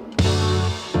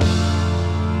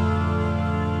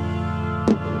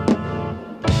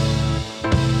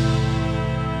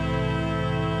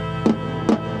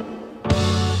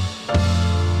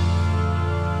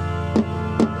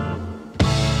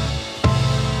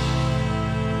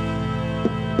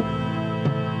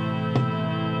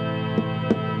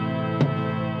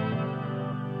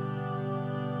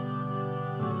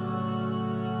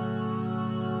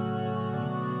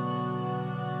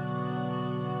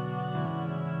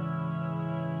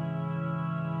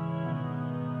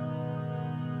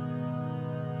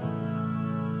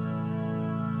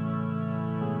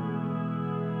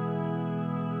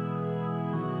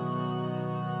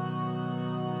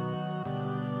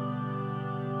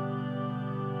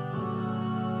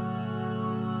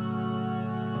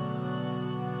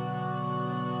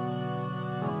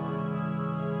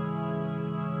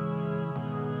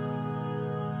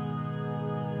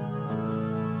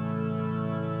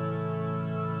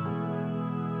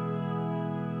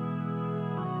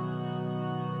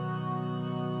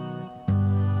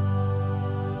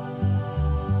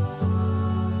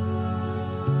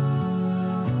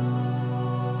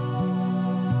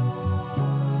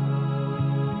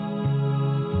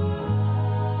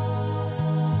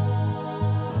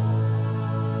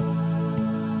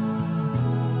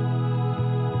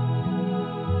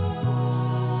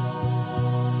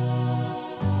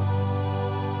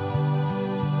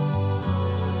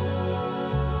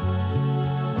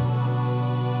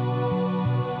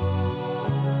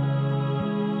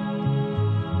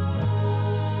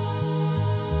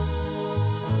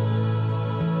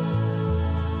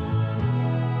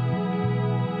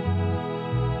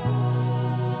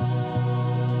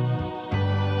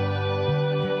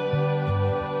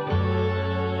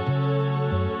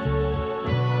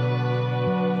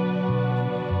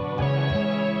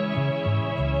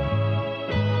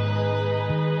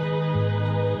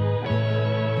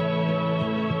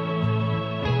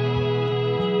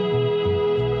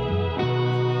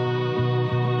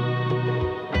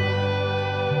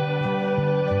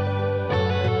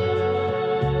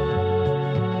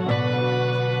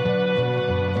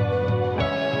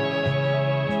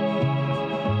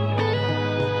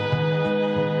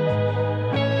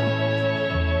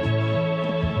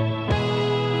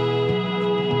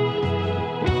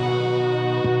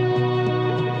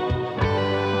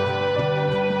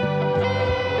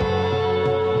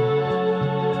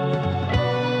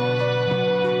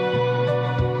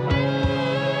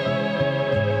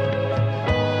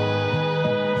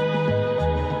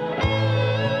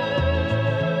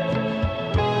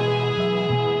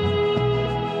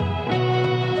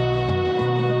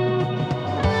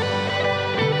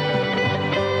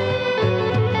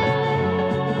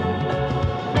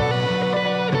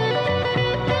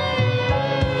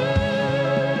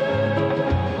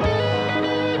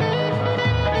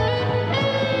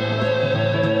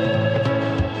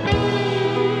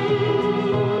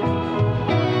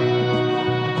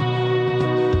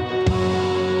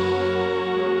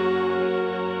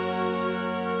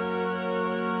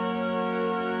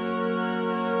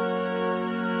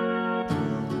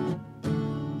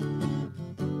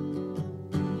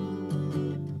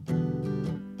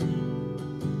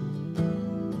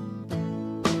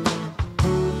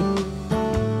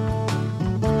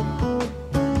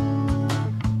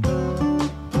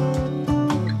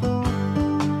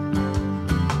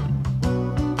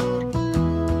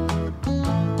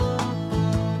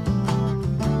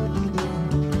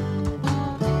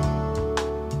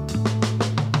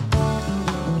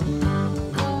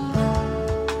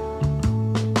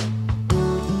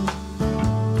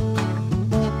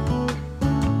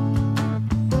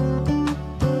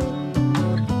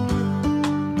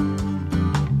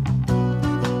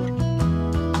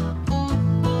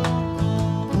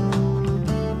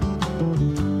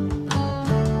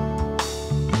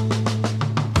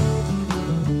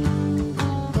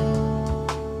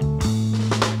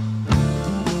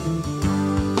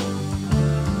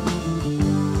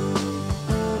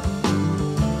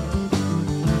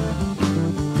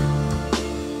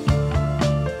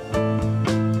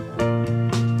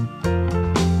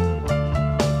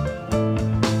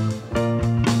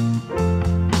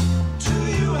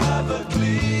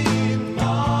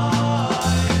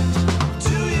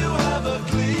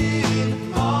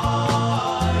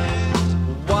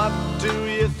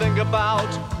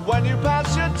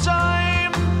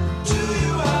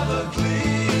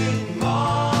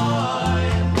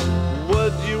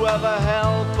 ever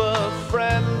help a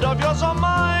friend of yours or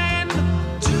mine?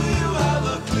 Do you have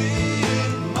a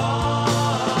clean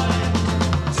mind?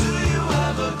 Do you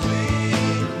have a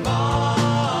clean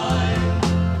mind?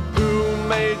 Who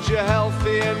made you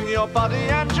healthy in your body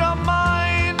and your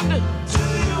mind? Do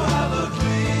you have a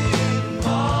clean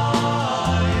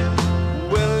mind?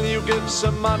 Will you give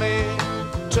some money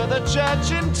to the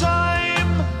church in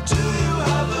time? Do you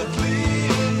have a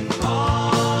clean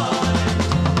mind?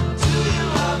 Do you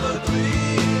have a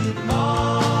clean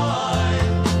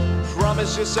mind?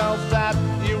 Promise yourself that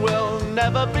you will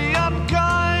never be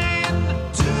unkind.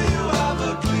 Do you have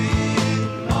a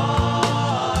clean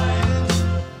mind?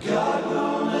 God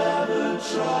will never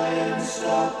try and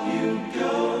stop you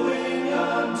going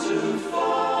on to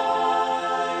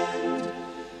find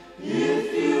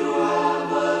if you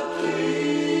have a clean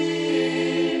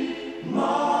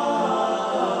mind.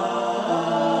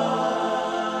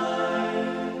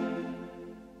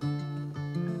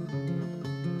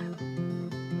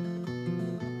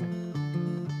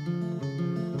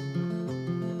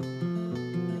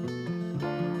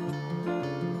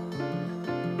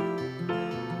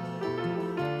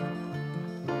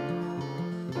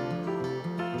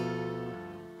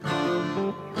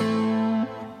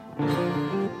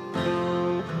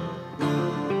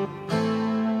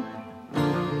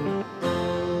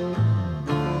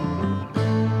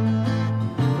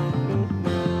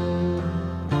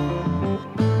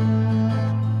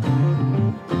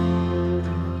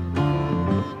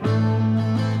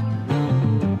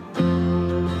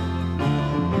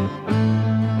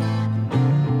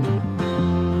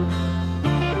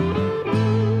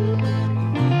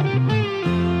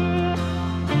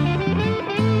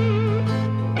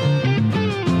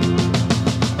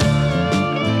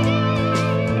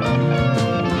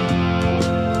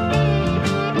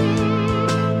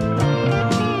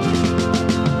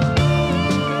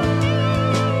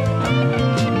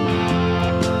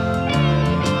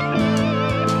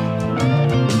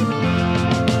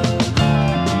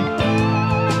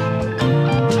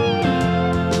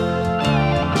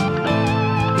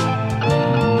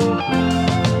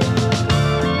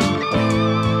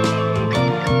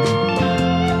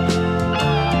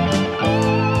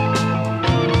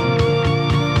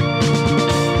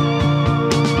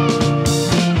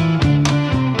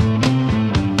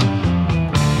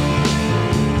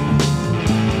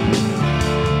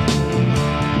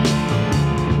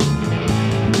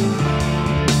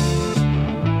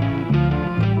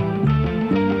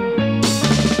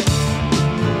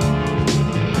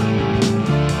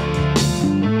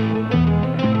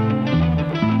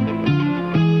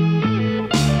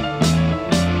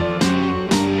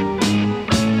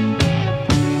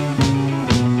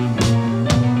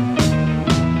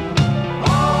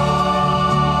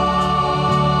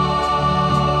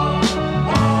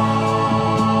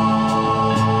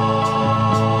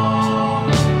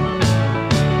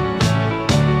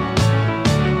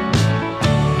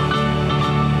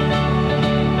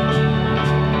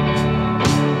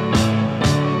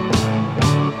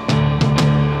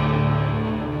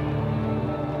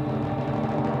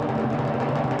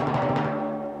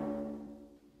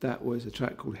 That was a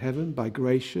track called Heaven by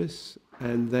Gracious,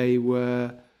 and they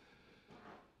were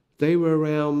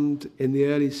around in the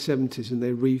early 70s and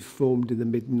they reformed in the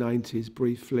mid-90s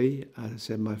briefly. As I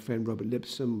said, my friend Robert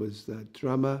Lipson was the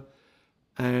drummer,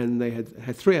 and they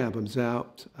had 3 albums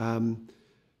out,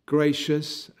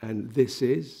 Gracious and This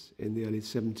Is in the early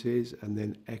 70s, and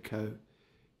then Echo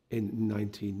in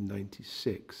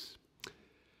 1996.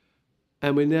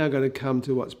 And we're now going to come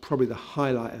to what's probably the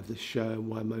highlight of the show and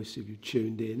why most of you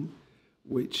tuned in,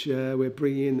 which we're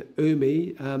bringing in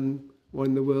Umi, one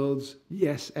of the world's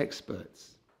Yes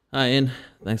experts. Hi, Ian.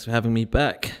 Thanks for having me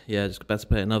back. Yeah, just about to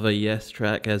play another Yes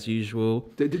track as usual.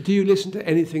 Do you listen to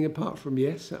anything apart from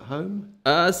Yes at home?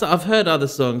 So I've heard other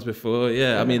songs before.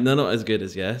 Yeah, I mean, they're not as good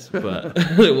as Yes, but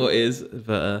what is?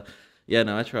 But yeah,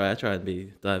 no, I try and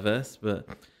be diverse.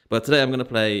 But today I'm going to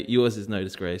play Yours Is No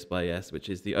Disgrace by Yes, which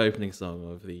is the opening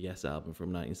song of the Yes album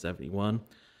from 1971.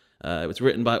 It was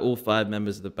written by all 5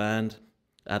 members of the band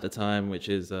at the time, which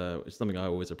is something I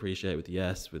always appreciate with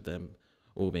Yes, with them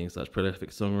all being such prolific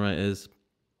songwriters.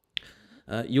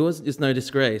 Yours Is No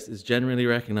Disgrace is generally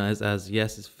recognized as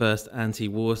Yes's first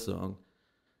anti-war song,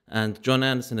 and John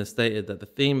Anderson has stated that the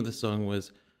theme of the song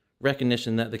was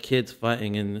recognition that the kids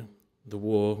fighting in the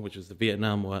war, which was the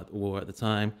Vietnam War at the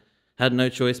time, had no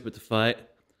choice but to fight,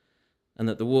 and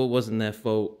that the war wasn't their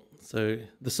fault. So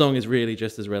the song is really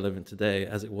just as relevant today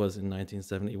as it was in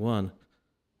 1971.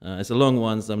 It's a long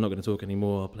one, so I'm not going to talk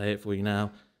anymore. I'll play it for you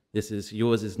now. This is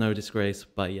Yours Is No Disgrace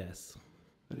by Yes.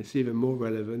 And it's even more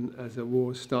relevant as a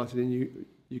war started in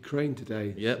Ukraine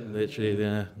today. Yep, So, literally,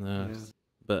 yeah. No, yeah.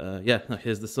 But no,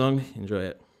 here's the song. Enjoy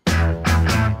it.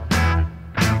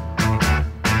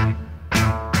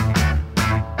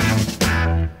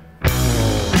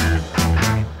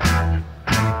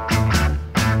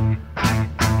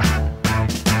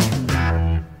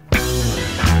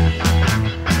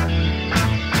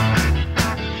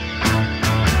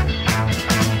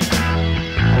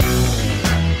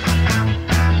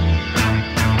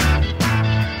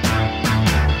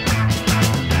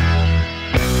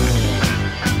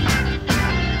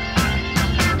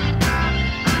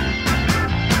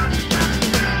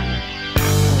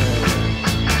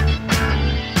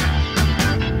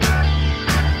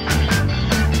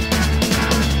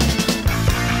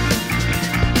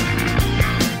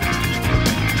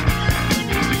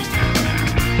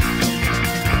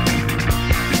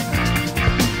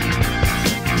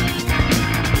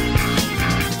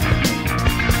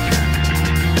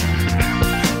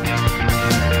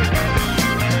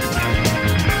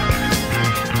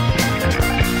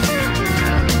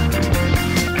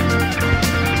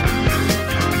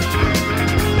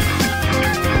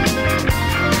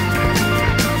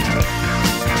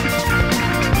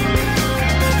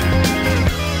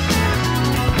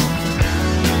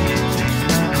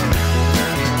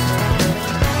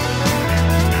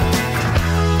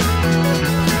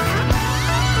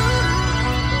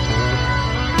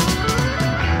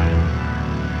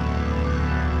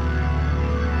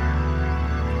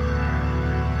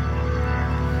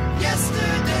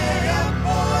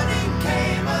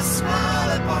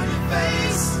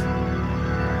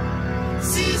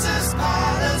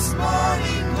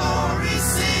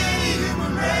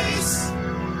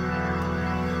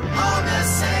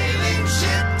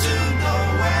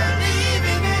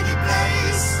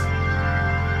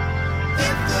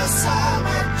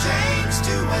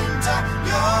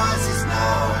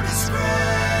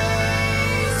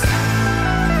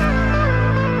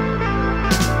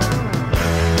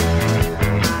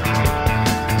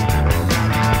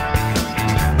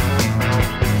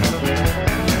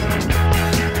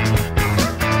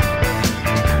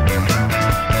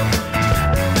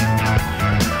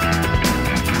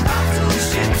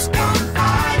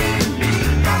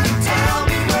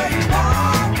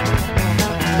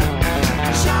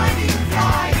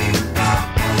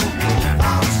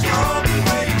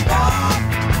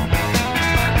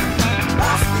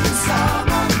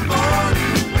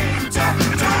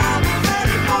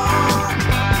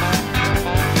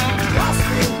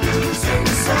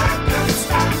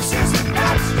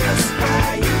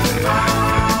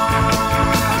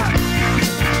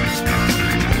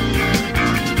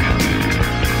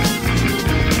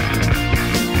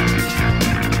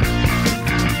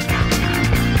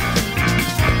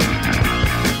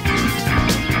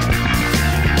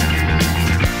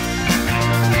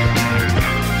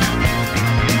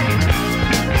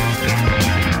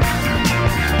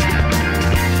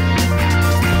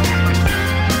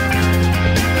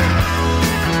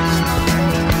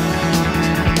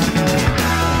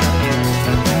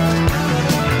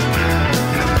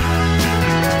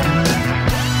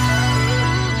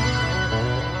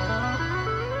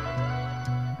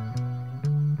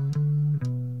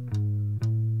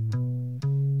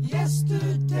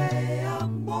 Yesterday a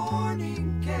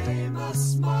morning came, a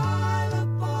smile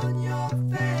upon your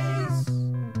face.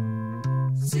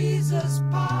 Caesar's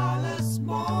palace,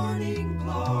 morning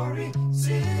glory,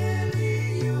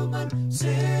 silly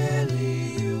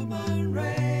human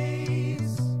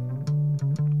race.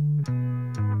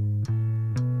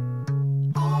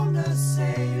 On a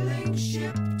sailing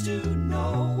ship to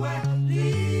nowhere,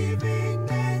 leaving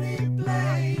any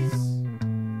place.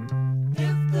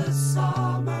 If the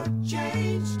summer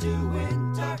changed to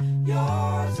winter,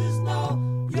 yours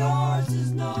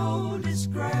is no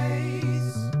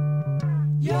disgrace.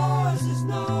 Yours is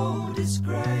no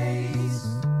disgrace.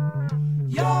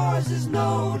 Yours is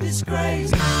no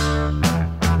disgrace.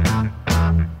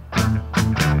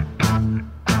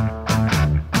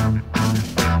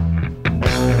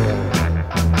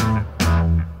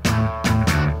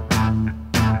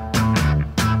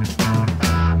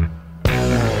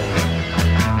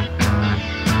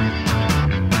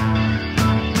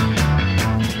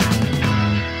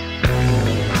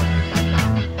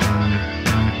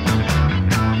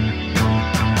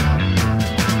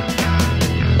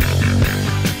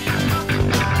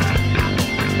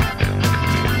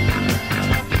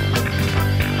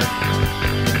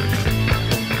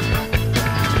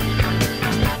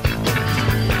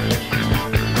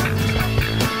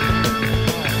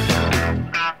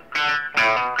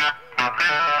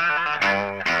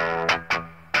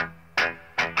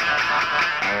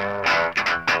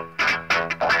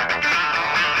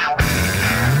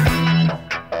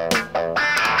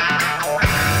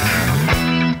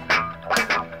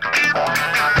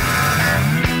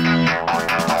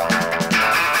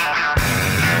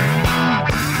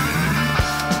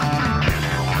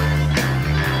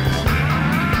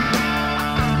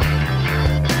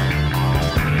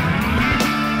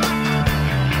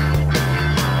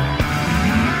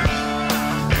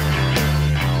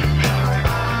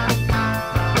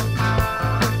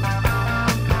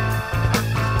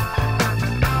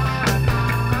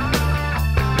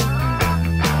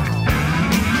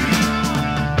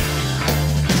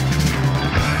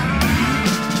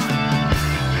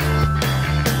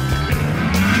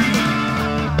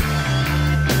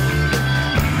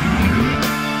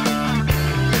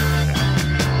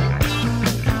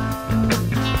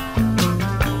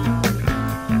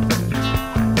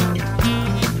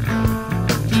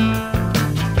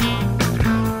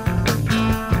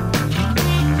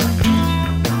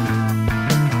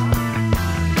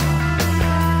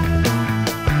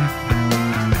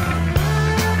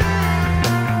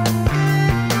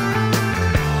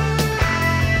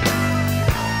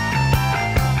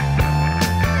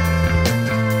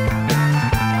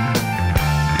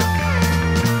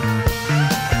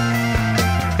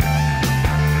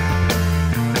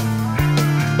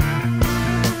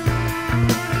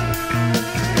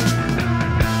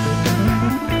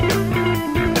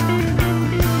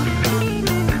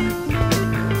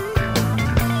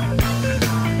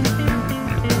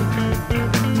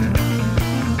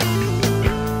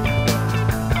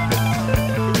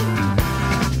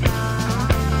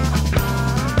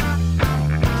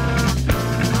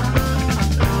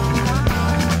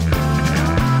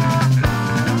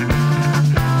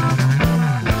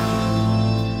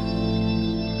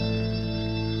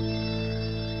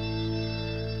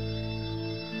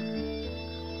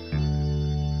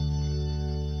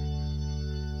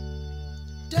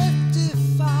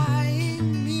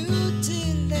 death-defying,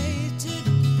 mutilated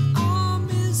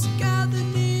armies gather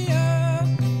near,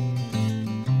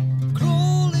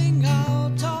 crawling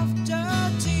out of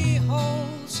dirty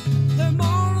holes. Their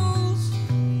morals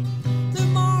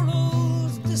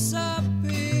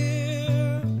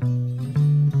disappear.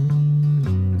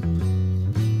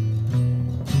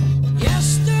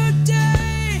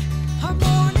 Yesterday, a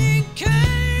morning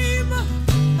came,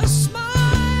 a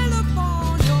smile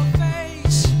upon your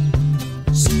face.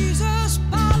 Caesar's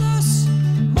palace,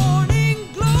 morning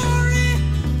glory.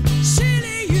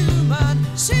 Silly human,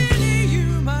 silly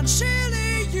human,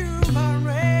 silly human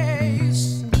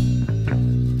race.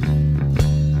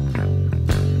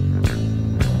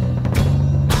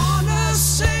 On a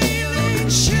sailing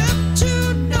ship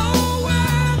to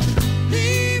nowhere,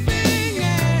 leaving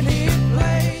any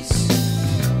place.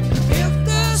 If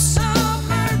the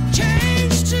summer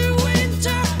changed to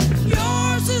winter,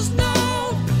 yours is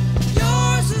no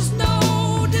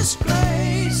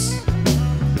disgrace.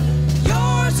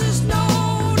 Yours is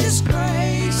no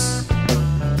disgrace.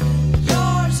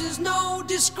 Yours is no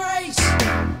disgrace.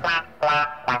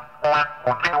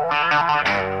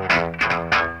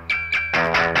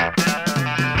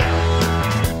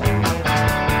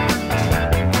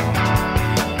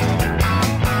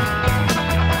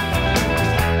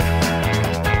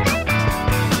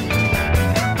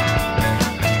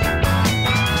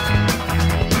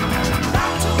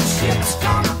 Battleships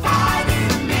confide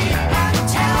in me and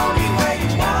tell me where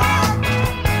you are.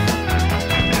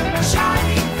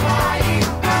 Shining, flying,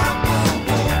 purple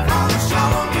wolf,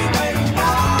 show me where you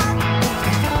are.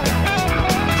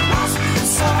 Lost in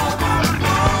summer,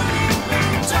 morning,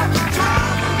 winter,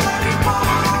 travel very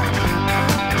far.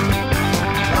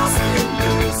 Lost in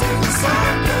losing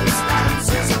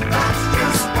circumstances, that's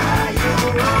just where you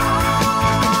are.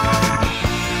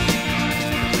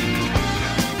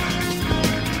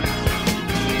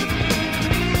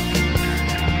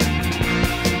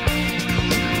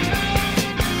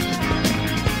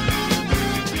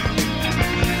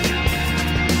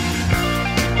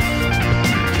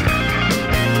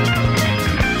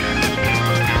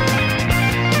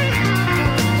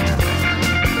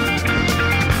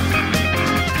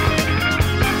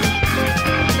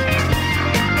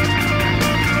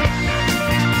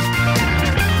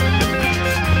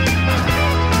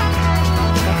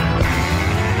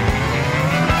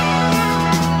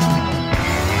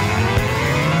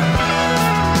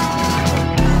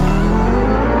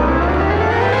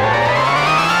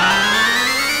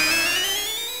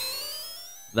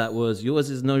 That was Yours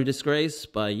Is No Disgrace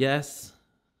by Yes,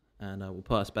 and I will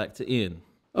pass back to Ian.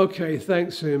 Okay,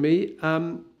 thanks, Umi.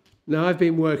 Now, I've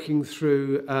been working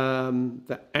through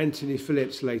the Anthony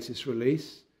Phillips' latest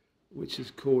release, which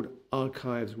is called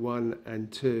Archives 1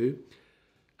 and 2.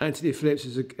 Anthony Phillips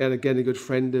is, again, a good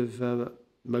friend of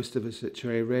most of us at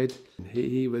Cherry Red.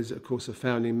 He was, of course, a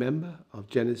founding member of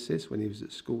Genesis when he was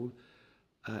at school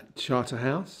at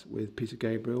Charterhouse with Peter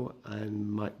Gabriel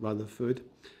and Mike Rutherford.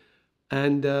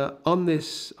 And on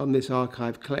this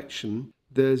archive collection,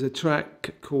 there's a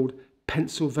track called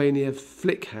Pennsylvania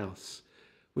Flick House,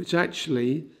 which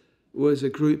actually was a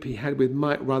group he had with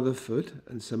Mike Rutherford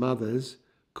and some others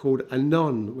called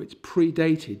Anon, which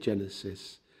predated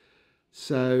Genesis.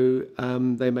 So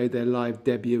they made their live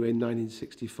debut in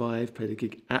 1965, played a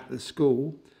gig at the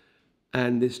school,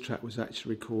 and this track was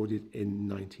actually recorded in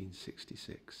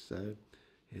 1966. So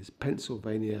here's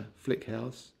Pennsylvania Flick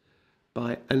House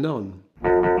by Anon.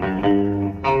 You're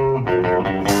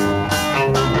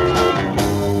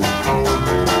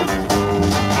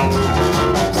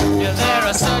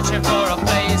there searching for a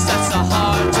place that's so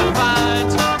hard to find.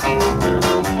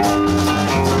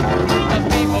 The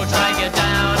people drag you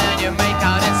down and you make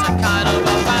out it's a kind of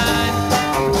a band.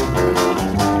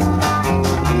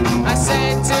 I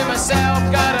said to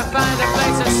myself, gotta find a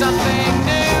place that's something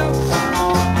new.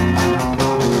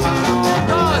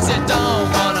 Cause you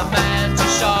don't want a man to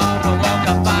shop and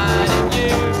welcome finding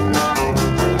you.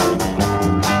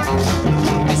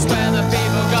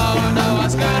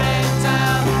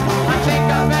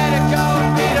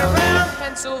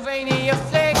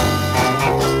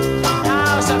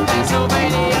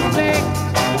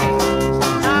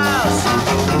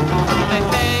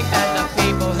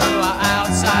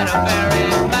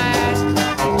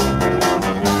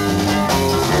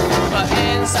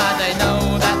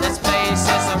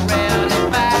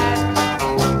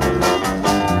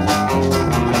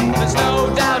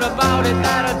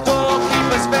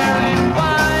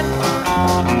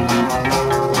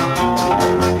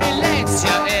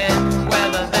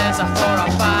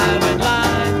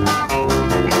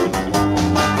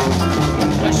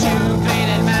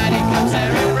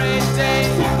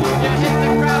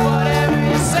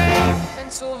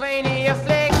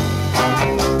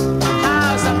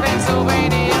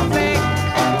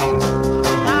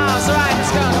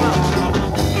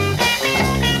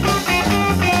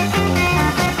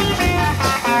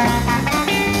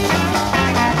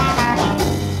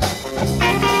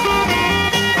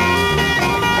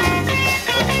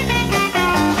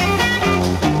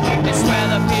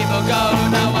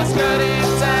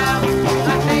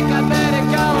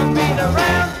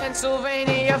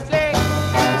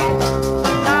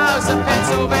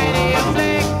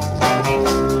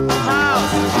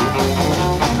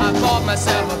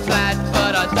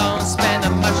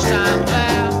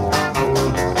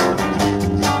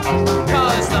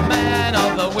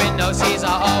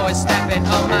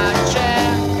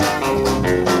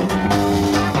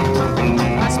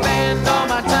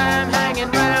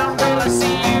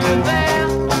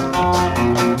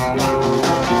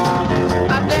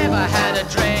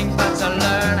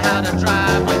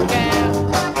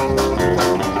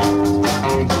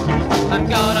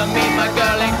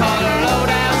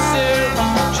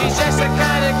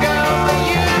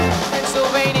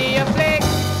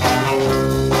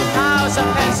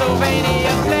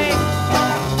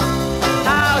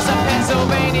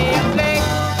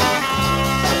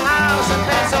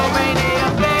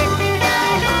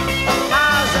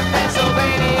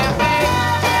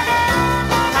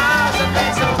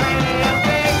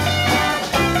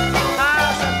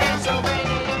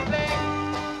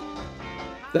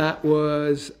 that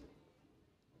was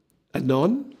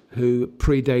Anon, who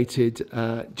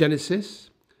predated Genesis.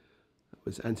 That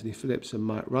was Anthony Phillips and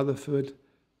Mike Rutherford,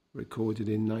 recorded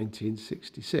in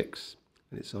 1966.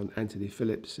 And it's on Anthony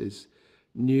Phillips's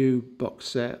new box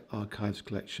set, Archives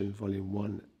Collection, Volume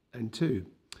 1 and 2.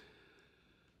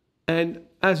 And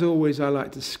as always, I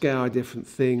like to scour different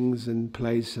things and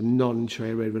play some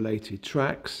non-Toyah related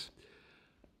tracks.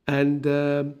 And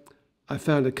I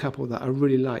found a couple that I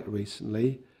really liked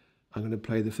recently. I'm going to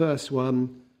play the first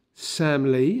one,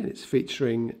 Sam Lee, and it's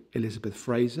featuring Elizabeth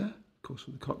Fraser, of course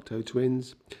from the Cocteau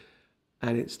Twins,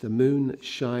 and it's The Moon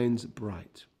Shines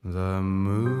Bright. The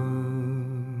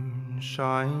moon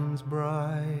shines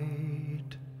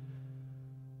bright,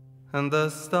 and the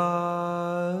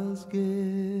stars give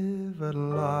it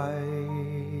light.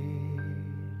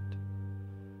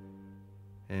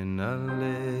 In a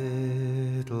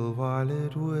little while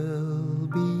it will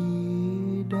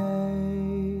be day.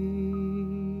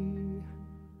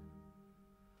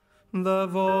 The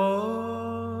voice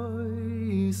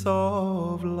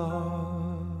of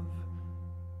love,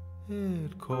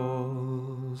 it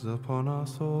calls upon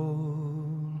us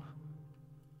all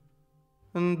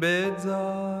and bids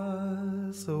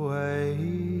us awake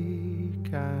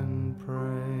and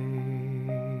pray.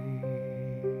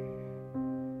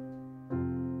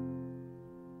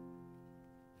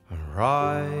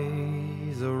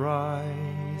 Arise,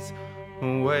 arise,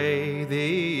 away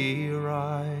thee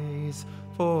rise,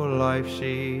 for life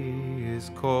she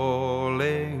is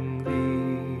calling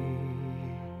thee.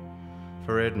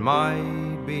 For it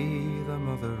might be the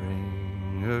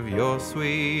mothering of your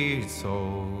sweet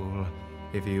soul,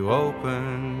 if you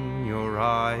open your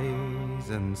eyes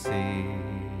and see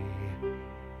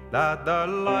that the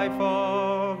life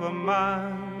of a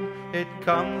man, it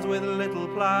comes with little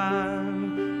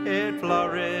plan, it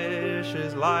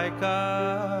flourishes like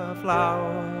a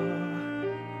flower,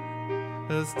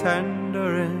 as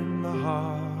tender in the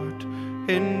heart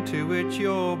into which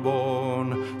you're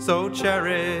born, so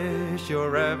cherish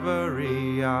your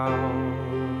every hour.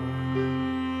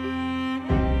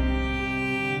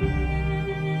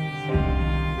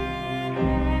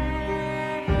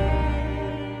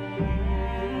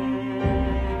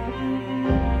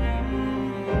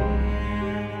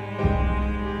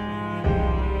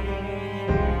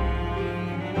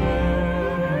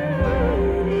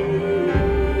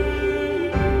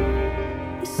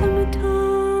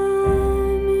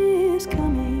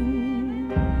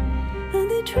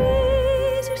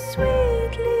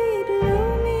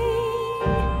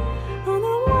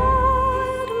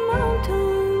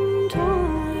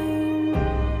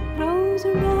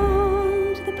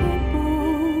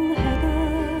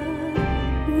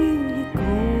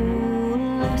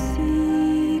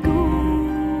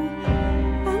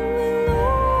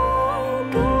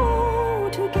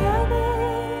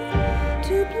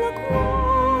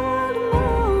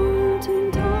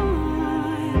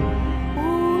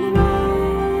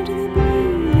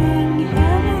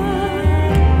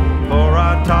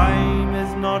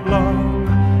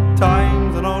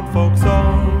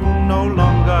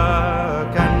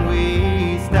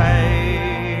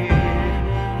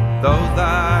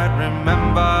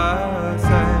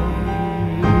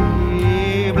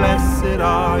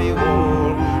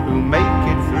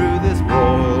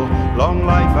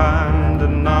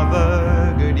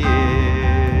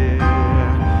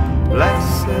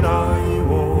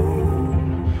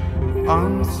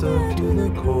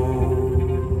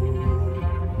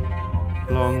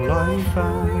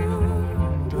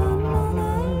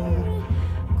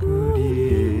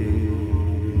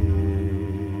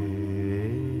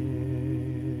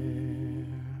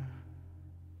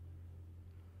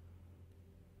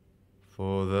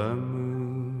 For the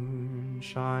moon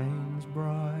shines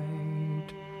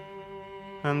bright,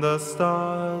 and the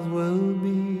stars will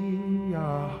be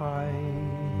our height.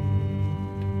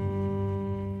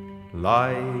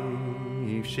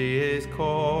 Life, she is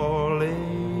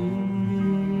calling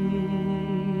me.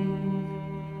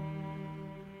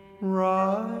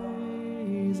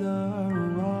 Rise,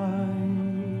 arise,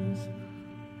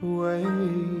 away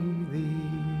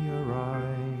thee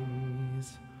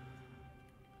arise,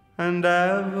 and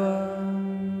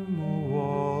evermore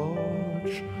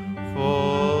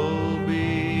watchful be.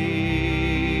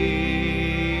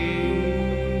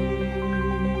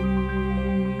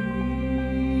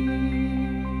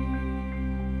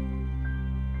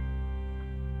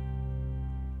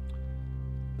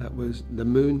 That was The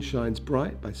Moon Shines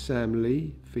Bright by Sam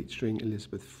Lee, featuring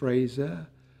Elizabeth Fraser,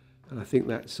 and I think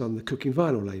that's on the Cooking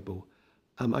Vinyl label.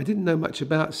 I didn't know much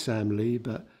about Sam Lee,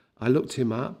 but I looked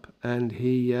him up, and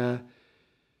he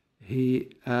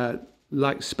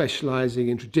like specialising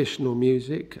in traditional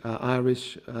music,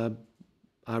 Irish and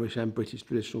British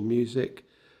traditional music,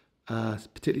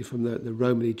 particularly from the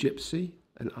Romany Gypsy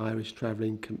and Irish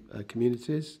travelling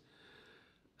communities.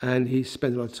 And he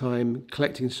spent a lot of time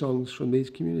collecting songs from these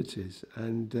communities,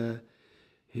 and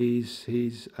he's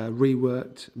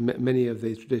reworked many of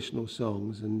these traditional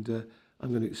songs, and I'm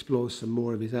going to explore some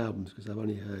more of his albums because I've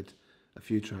only heard a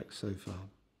few tracks so far.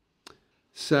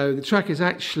 So the track is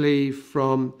actually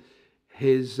from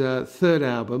his third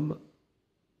album,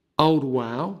 Old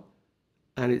Wow,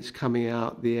 and it's coming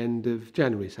out the end of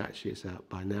January. It's out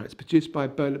by now. It's produced by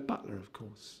Bernard Butler, of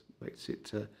course. Makes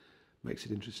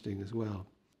it interesting as well.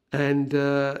 And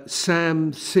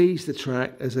Sam sees the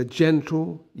track as a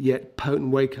gentle yet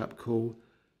potent wake-up call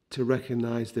to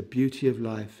recognise the beauty of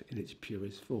life in its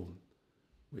purest form,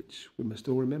 which we must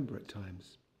all remember at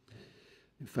times.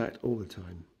 In fact, all the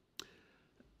time.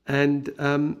 And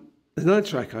there's another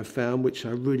track I found which I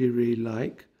really, really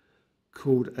like,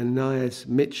 called Anais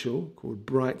Mitchell, called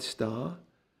Bright Star.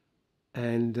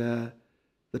 And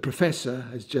the professor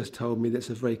has just told me that's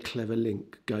a very clever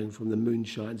link, going from the moon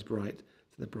shines bright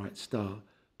to the bright star.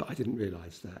 But I didn't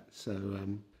realise that, so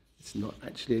it's not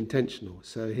actually intentional.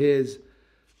 So here's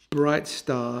Bright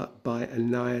Star by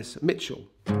Anais Mitchell.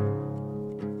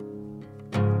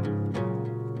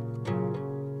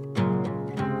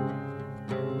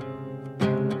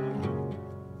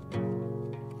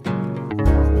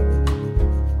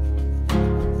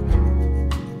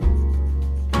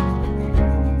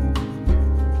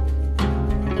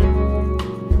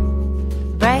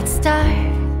 Bright star,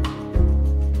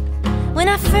 when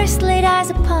I first laid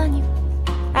eyes upon you,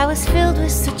 I was filled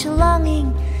with such a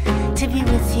longing to be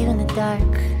with you in the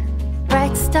dark.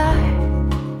 Bright star,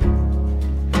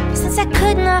 since I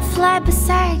could not fly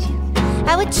beside you,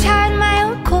 I would chart my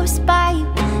own course by you,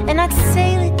 and I'd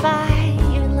sail it by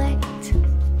your light.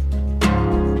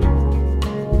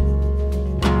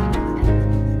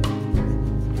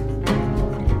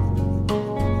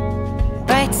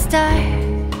 Bright star,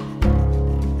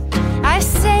 I've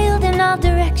sailed in all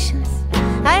directions,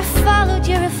 I've followed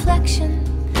your reflection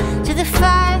to the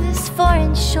farthest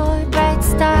foreign shore. Bright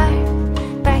star,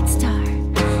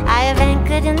 I have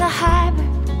anchored in the harbor,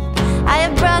 I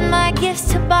have brought my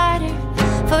gifts to barter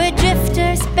for a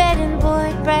drifter's bed and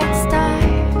board. Bright star,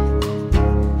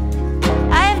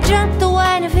 I have drunk the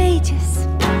wine of ages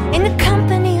in the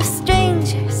company of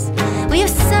strangers. We have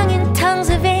sung in tongues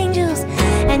of angels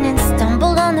and then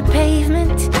stumbled on the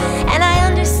pavement, and I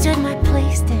understood my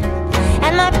place there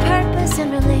and my purpose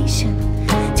in relation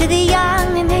to the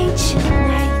young and ancient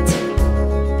night.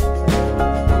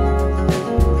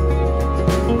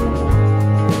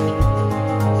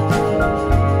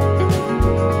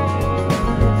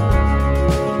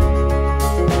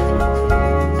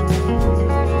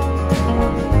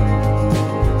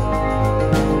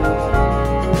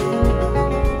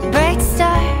 Bright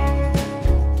star,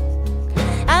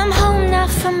 I'm home now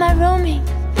from my roaming,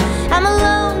 I'm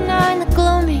alone now in the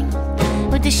gloaming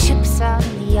with the ships out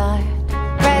in the yard.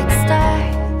 Bright star,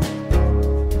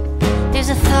 there's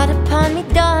a thought upon me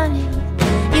dawning.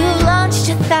 You have launched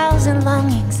 1,000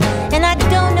 longings, and I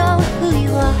don't know who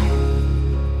you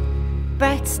are.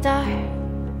 Bright star,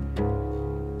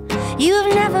 you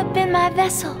have never been my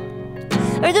vessel,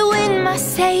 or the wind my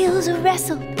sails have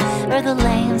wrestled, or the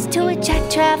lands to which I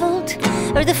traveled,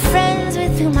 or the friends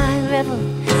with whom I reveled.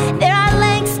 There are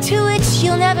lengths to which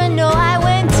you'll never know. I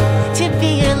went to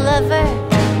be your lover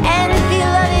and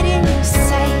beloved in your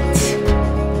sight.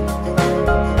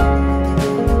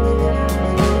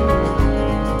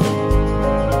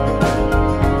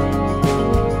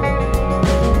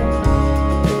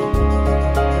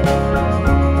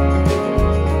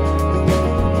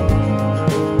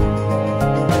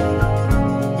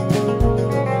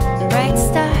 Bright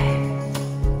star,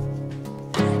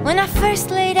 when I first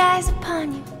laid eyes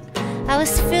upon you, I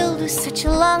was filled with such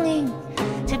a longing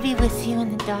to be with you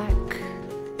in the dark.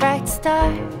 Bright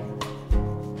star,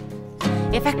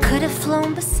 if I could have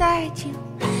flown beside you,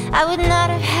 I would not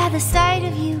have had the sight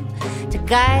of you to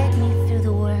guide me through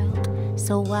the world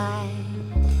so wide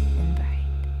and bright.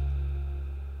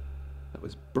 That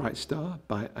was Bright Star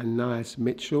by Anais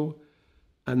Mitchell,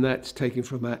 and that's taken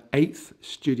from her 8th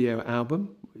studio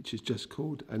album, which is just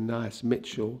called Anais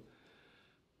Mitchell.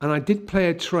 And I did play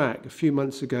a track a few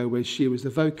months ago where she was the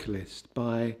vocalist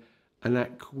by an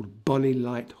act called Bonnie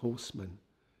Light Horseman,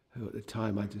 who at the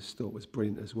time I just thought was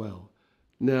brilliant as well.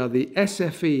 Now, the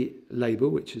SFE label,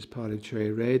 which is part of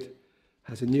Cherry Red,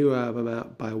 has a new album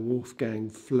out by Wolfgang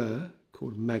Flür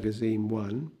called Magazine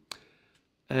 1.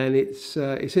 And it's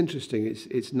interesting.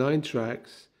 It's 9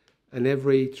 tracks, and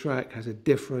every track has a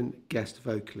different guest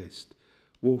vocalist.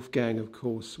 Wolfgang, of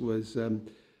course, was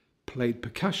played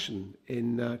percussion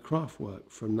in Kraftwerk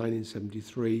from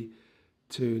 1973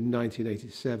 to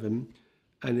 1987,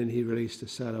 and then he released a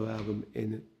solo album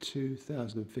in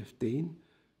 2015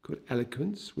 called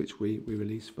Eloquence, which we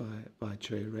released by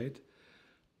Toyah Red.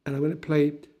 And I'm going to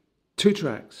play 2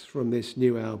 tracks from this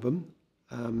new album.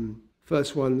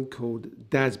 First one called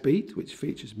Daz Beat, which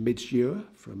features Midge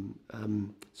from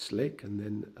Slick and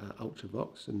then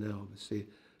Ultravox, and now obviously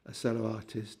a solo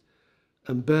artist,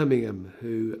 and Birmingham,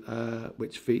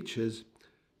 which features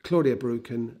Claudia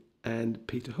Brooker and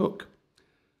Peter Hook.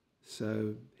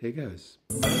 So here goes.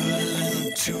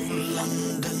 Berlin to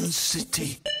London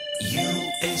City,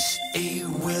 USA,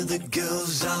 where the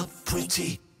girls are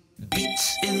pretty.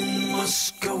 Beats in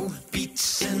Moscow,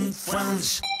 beats in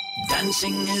France.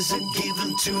 Dancing is a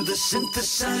given to the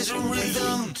synthesizer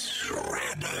rhythm.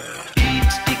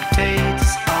 Beat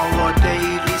dictates our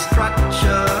daily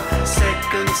structure.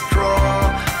 Seconds draw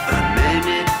a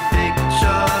minute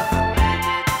picture.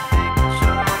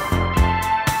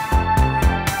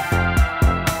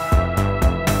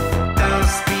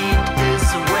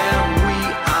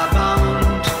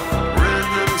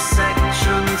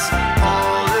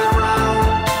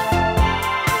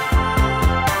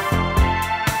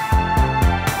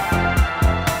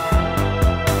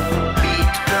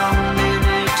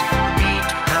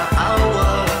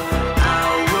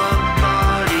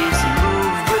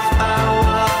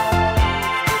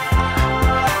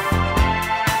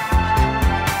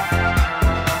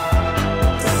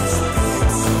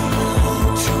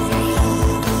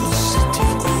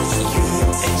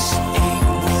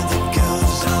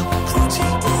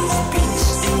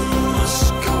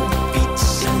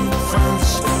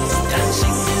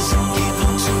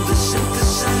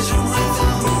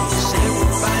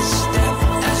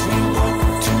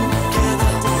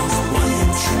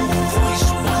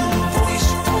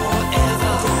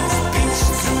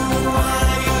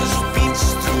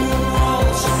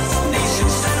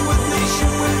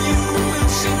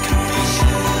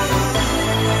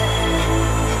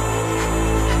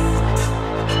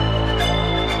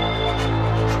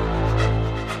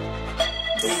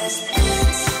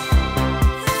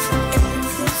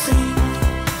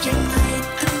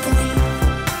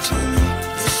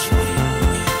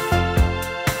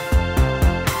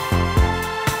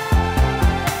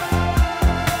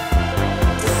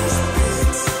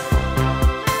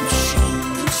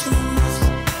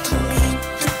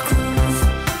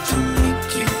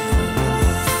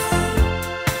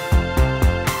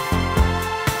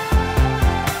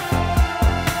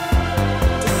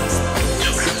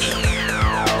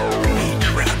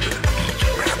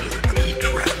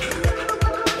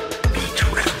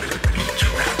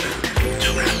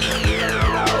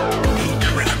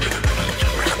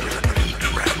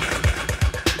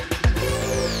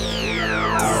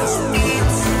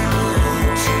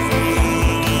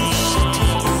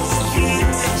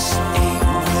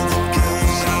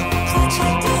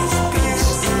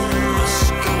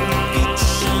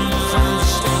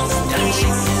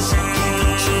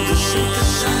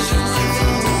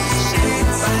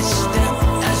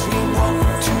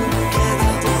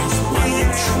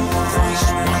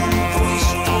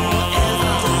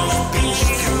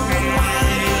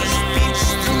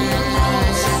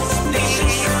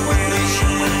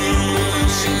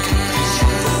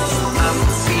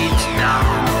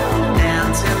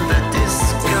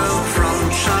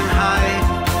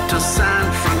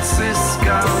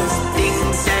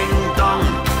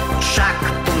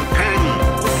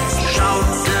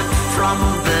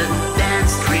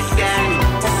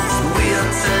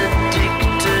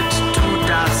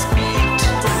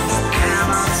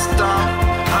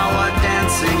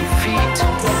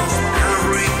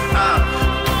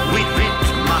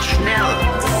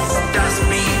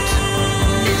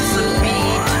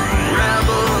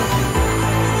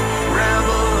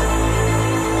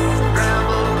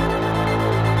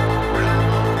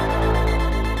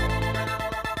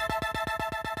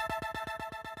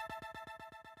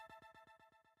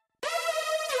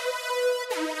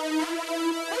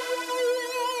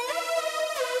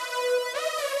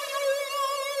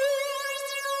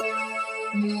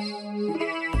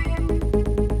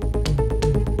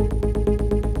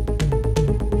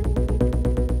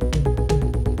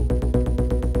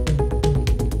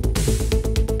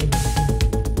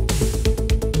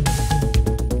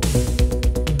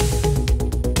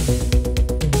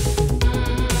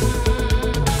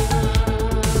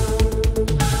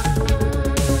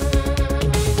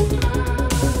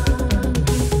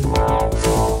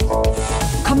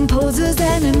 Composers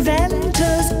and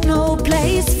inventors, no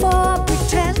place for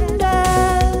pretenders.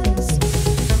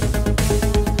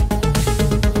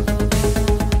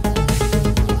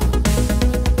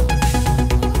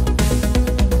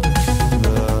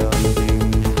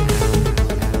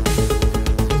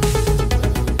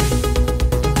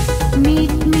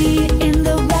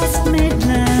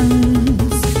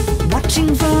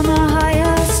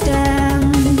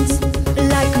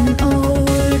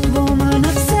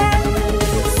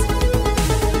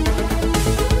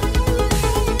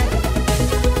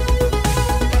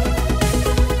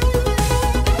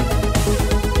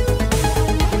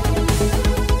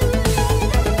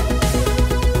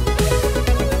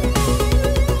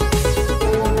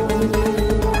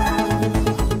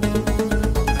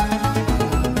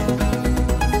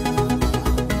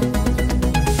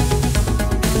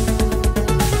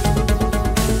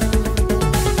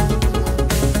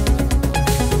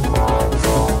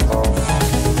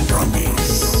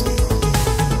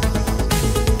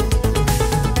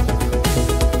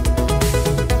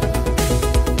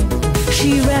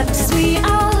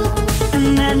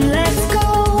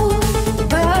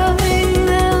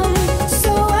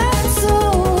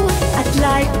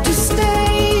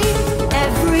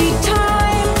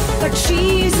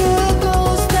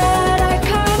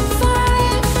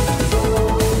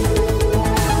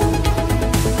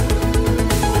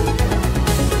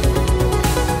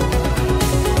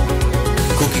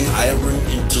 iron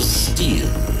into steel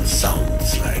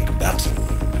sounds like battle.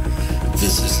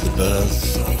 This is the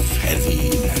birth of heavy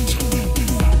metal.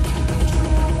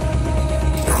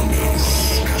 Brahmins,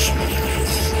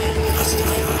 Kashmiris,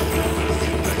 Rastafari,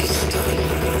 Pakistan,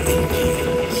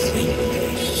 Indians,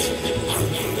 English,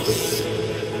 Armenians.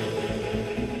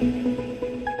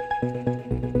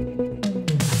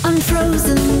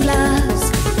 Unfrozen glass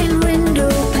in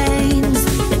window panes.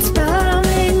 It's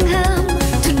Birmingham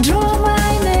to draw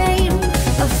my name.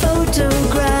 A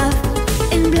photograph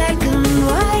in black and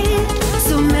white.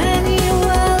 So many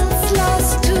worlds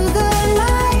lost to the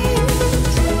light.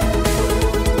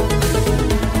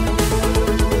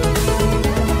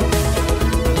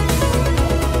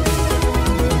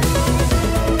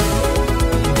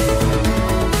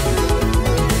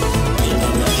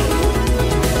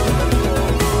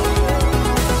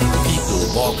 People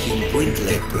walking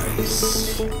Brindley Place.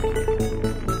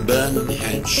 Burning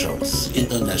headshots,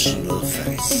 international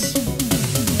face.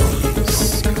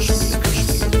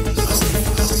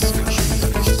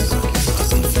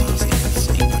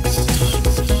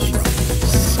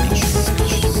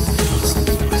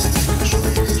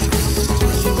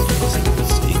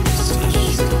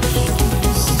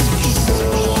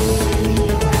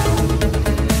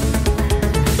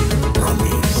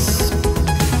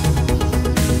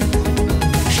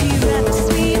 She wraps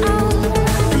me up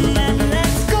and then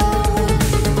let's go.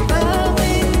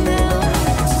 Birmingham,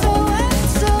 so and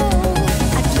so.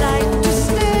 I'd like to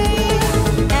stay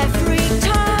every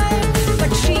time,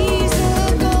 but she's a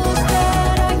ghost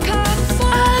that I can't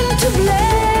find. I'm to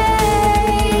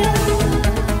blame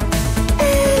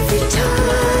every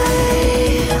time.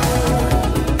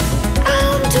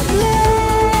 I'm to blame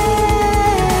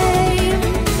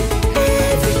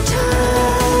every time.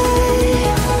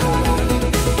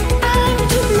 I'm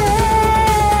to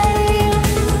blame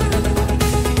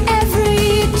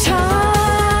every time.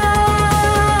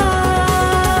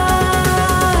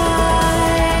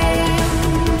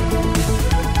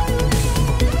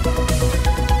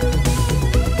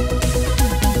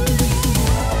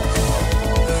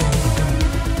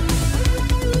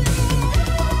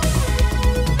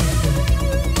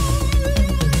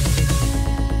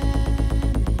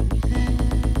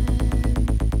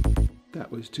 That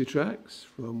was two tracks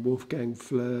from Wolfgang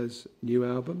Flür's new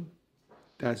album,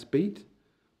 Das Beat,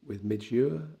 with Midge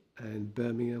Ure, and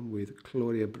Birmingham with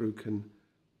Claudia Brooker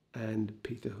and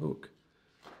Peter Hook.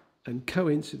 And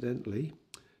coincidentally,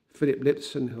 Philip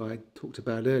Lipson, who I talked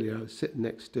about earlier, I was sitting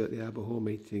next to at the Albert Hall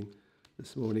meeting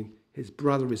this morning. His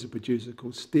brother is a producer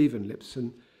called Stephen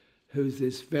Lipson, who's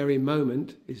this very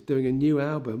moment is doing a new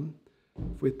album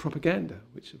with Propaganda,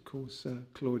 which of course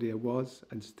Claudia was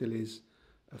and still is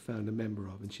a founder member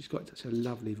of, and she's got such a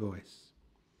lovely voice.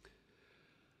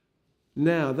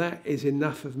 Now that is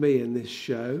enough of me in this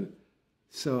show,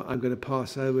 so I'm going to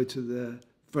pass over to the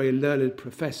very learned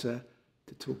professor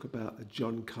to talk about the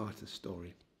John Carter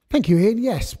story. Thank you, Ian.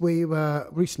 Yes, we were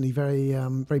recently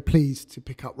very pleased to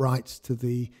pick up rights to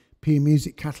the Peer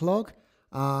Music catalogue.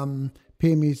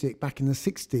 Peer Music back in the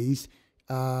 60s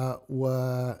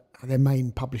their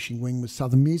main publishing wing was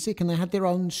Southern Music, and they had their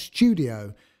own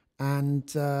studio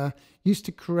and used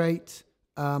to create,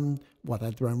 they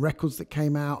had their own records that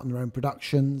came out and their own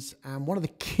productions. And one of the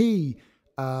key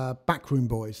backroom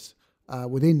boys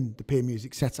within the Peer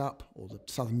Music setup, or the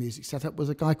Southern Music setup, was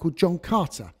a guy called John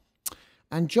Carter.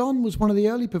 And John was one of the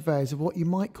early purveyors of what you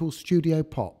might call studio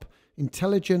pop.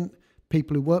 Intelligent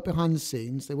people who worked behind the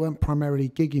scenes. They weren't primarily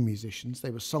giggy musicians. They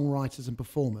were songwriters and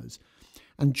performers.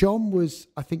 And John was,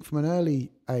 I think, from an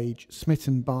early age,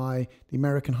 smitten by the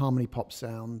American harmony pop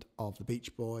sound of the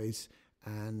Beach Boys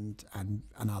and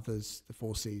others, the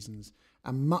Four Seasons.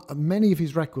 And many of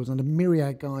his records, under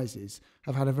myriad guises,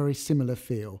 have had a very similar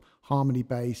feel.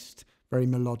 Harmony-based, very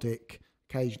melodic,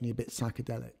 occasionally a bit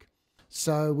psychedelic.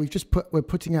 So we're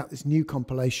putting out this new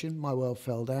compilation, My World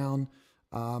Fell Down,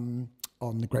 on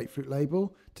the Grapefruit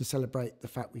label to celebrate the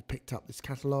fact we picked up this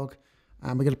catalogue.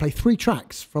 And we're going to play 3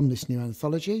 tracks from this new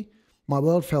anthology. My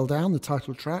World Fell Down, the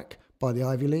title track by the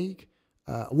Ivy League,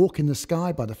 A Walk in the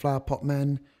Sky by the Flower Pot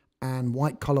Men, and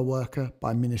White Collar Worker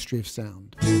by Ministry of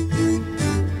Sound.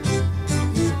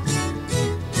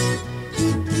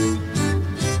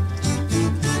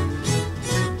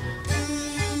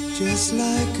 Just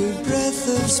like a breath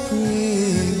of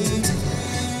spring,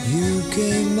 you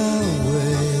came my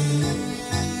way.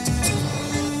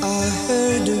 I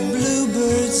heard a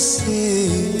bluebird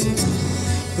sing,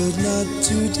 but not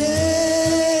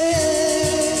today.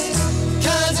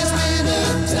 'Cause it's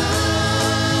winter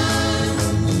time,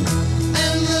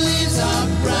 and the leaves are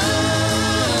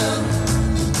brown.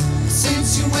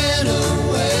 Since you went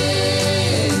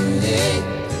away,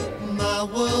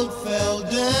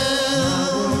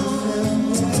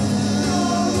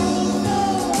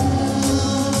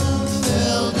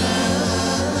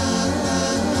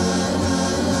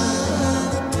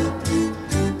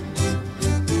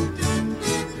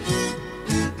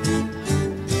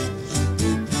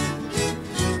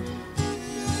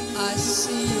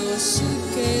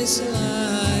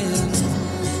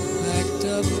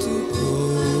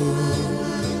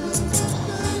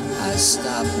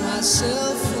 stop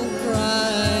myself from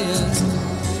crying.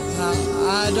 How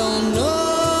I don't know.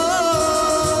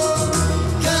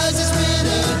 'Cause it's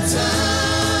winter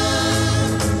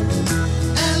time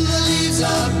and the leaves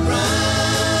are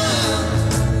brown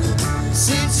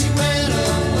since you went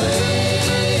away.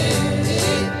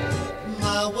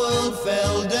 My world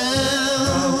fell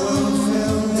down.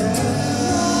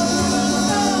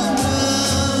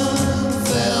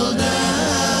 Fell down.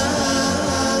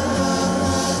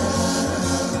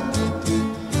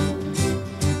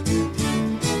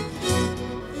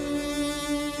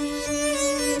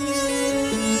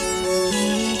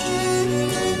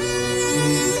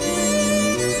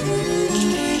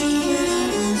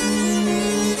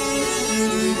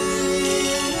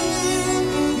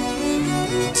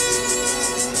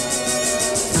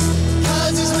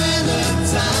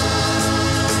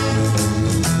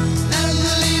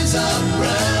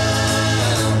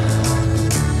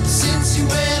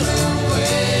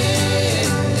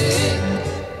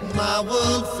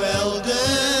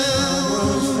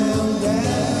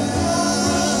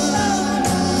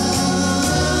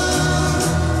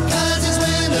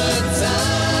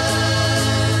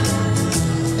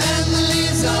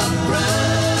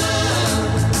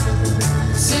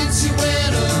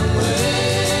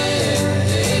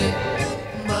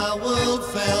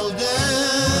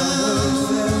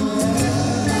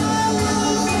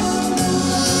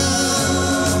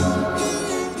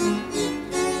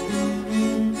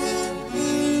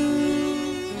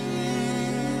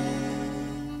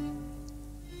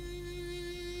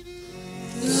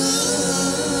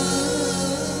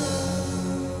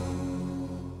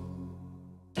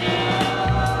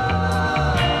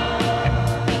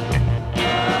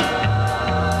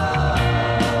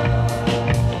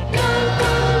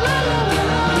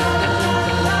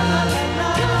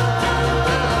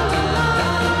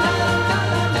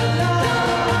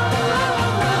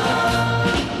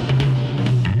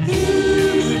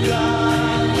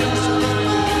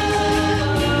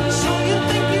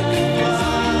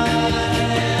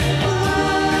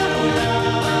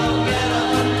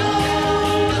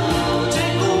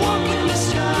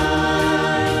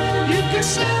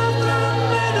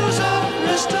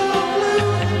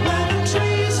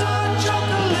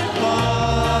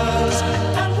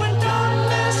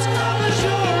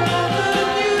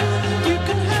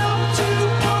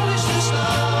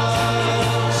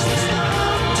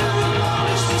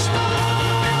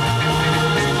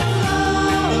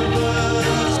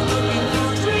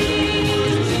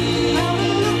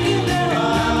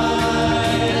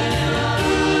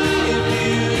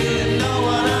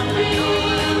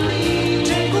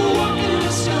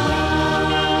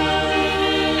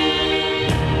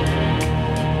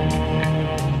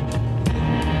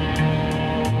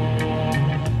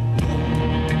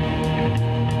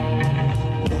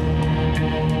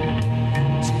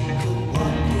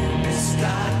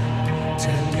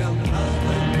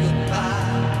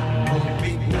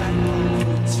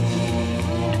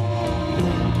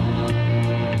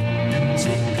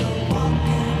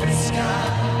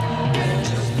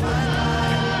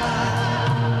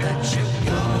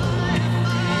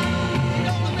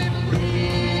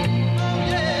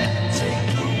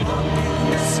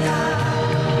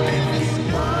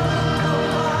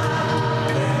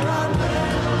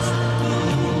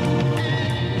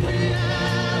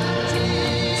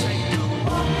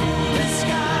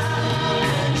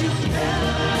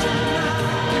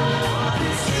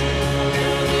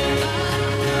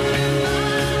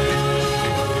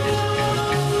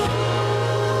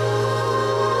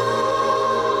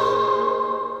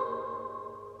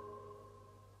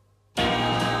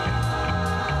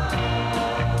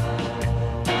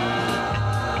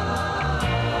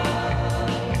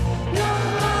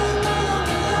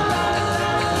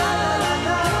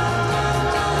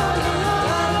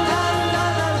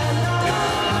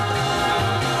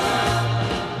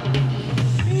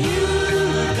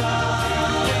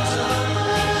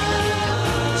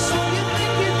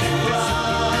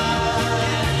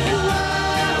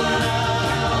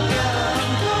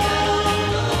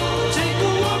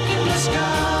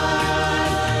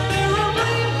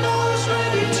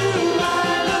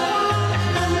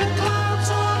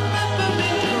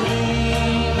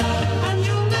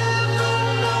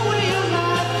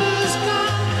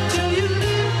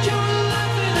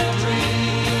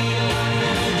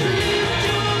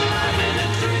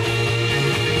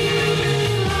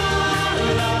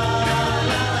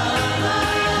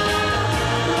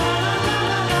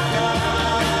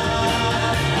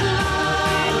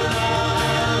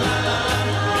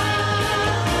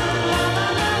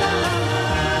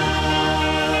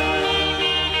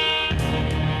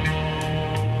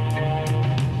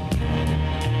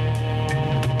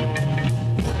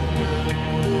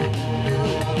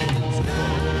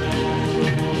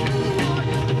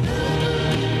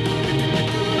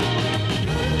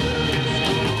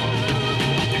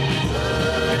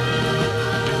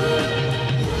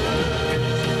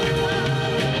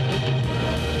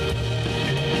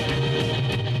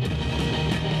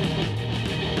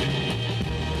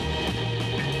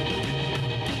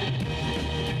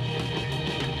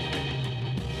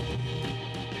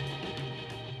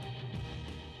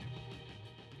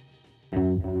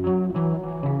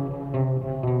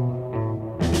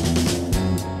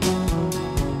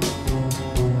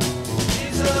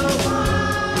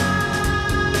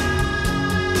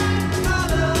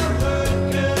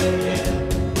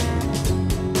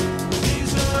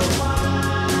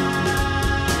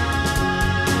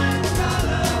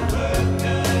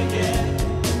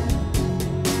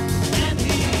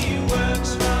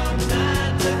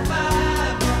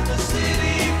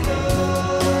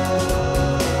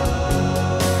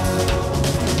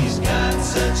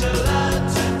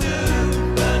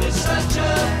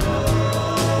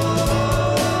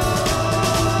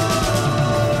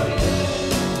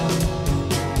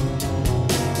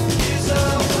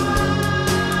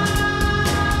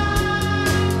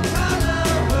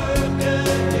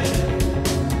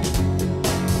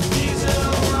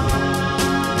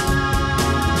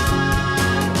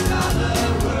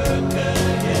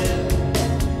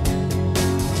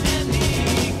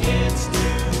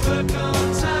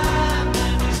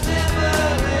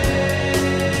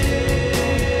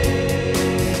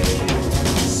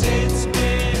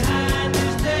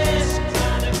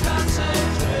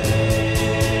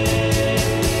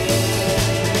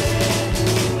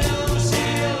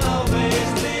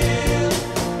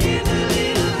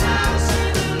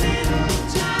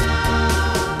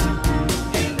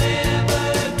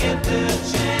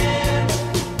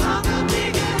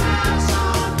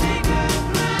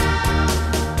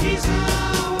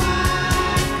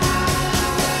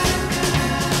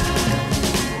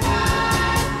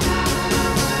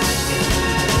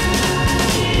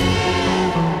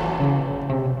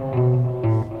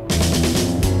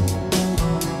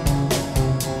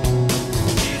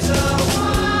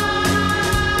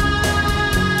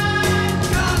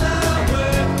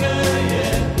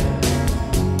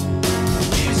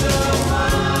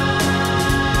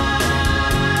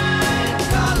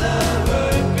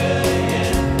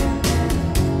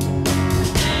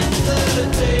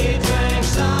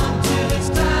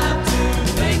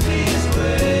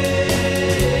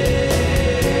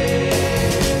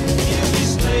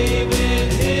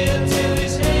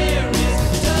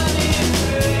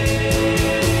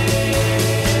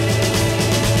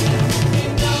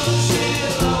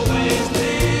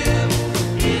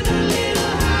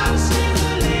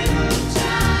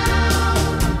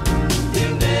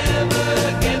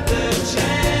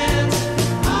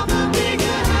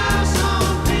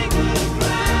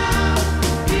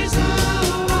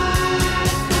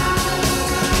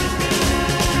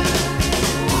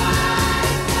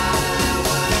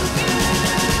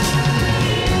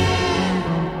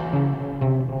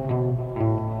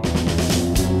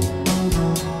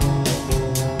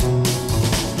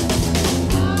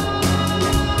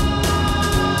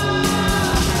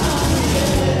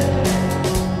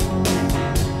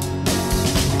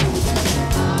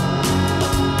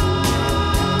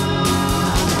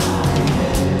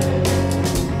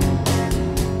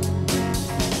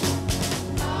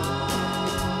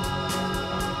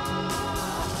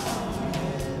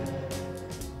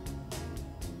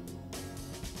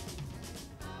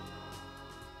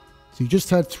 So you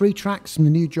just heard 3 tracks from the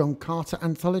new John Carter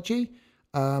anthology.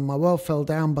 My World Fell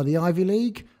Down by the Ivy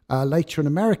League. Later an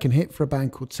American hit for a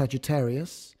band called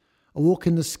Sagittarius. A Walk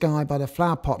in the Sky by the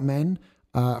Flower Pot Men.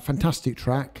 Fantastic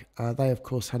track. They, of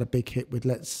course, had a big hit with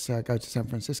Let's Go to San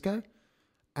Francisco.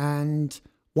 And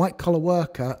White Collar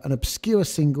Worker, an obscure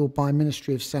single by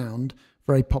Ministry of Sound,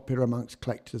 very popular amongst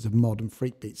collectors of mod and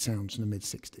freakbeat sounds in the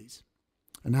mid-60s.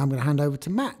 And now I'm going to hand over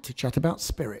to Matt to chat about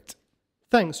Spirit.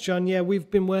 Thanks, John. Yeah, we've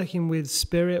been working with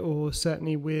Spirit, or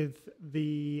certainly with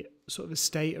the sort of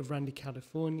estate of Randy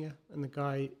California, and the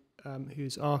guy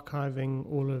who's archiving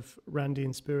all of Randy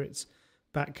and Spirit's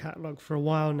back catalogue for a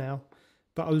while now.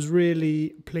 But I was really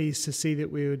pleased to see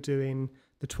that we were doing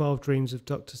the 12 Dreams of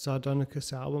Dr.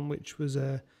 Sardonicus album, which was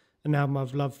an album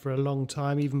I've loved for a long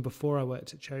time, even before I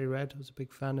worked at Cherry Red. I was a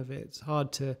big fan of it. It's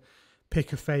hard to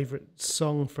pick a favourite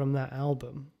song from that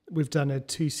album. We've done a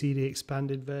 2 CD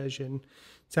expanded version.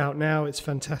 It's out now. It's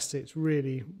fantastic. It's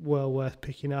really well worth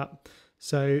picking up.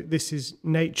 So this is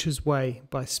Nature's Way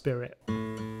by Spirit.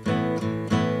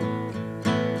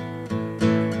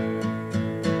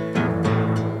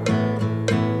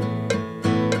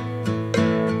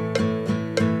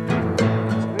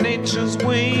 Nature's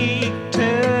way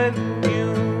telling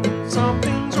you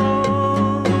something's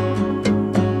wrong.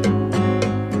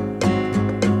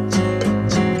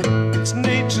 It's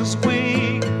nature's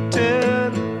way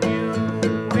telling you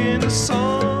in a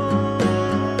song.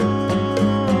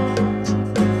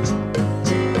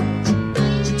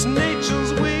 It's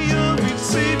nature's way of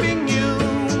receiving you.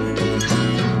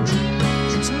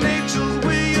 It's nature's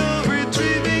way of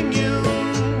retrieving you.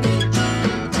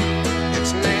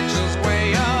 It's nature's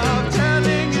way of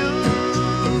telling you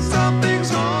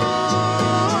something's wrong.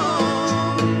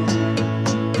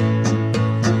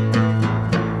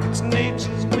 It's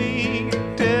nature's way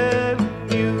of telling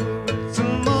you it's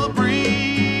in the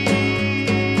breeze.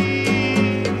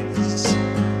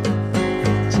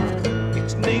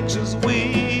 It's nature's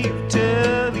way of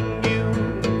telling you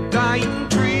dying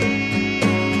trees.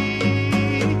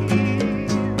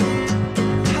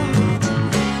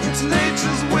 It's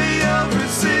nature's way of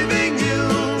receiving you.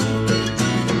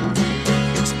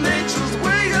 It's nature's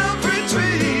way of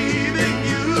retrieving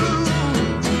you.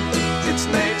 It's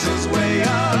nature's way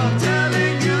of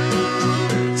telling you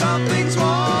something's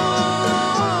wrong.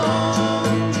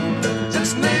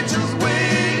 It's nature's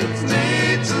way, it's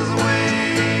nature's way.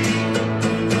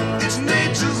 It's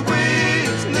nature's way,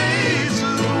 it's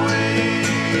nature's way.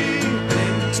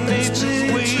 It's nature's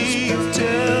way of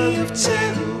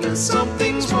telling you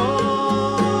something's wrong.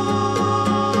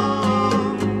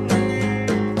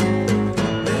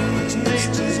 It's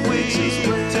nature's way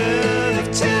of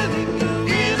telling you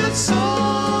in a song.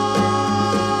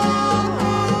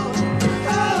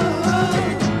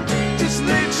 It's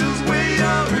nature's way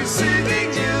of receiving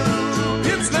you.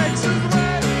 It's nature's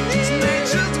way. It's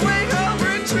nature's way of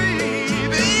retrieving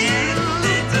you.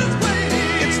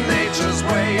 It's nature's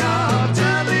way of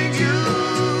telling you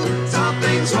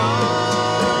something's wrong.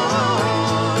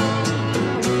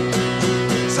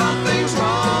 Something's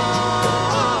wrong.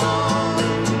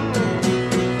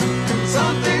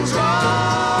 Something's wrong.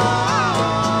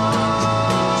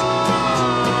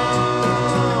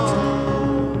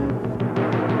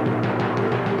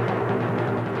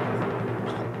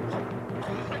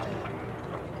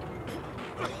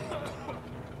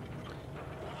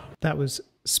 That was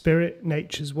Spirit,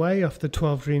 Nature's Way off the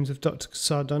 12 Dreams of Dr.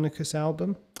 Sardonicus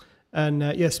album. And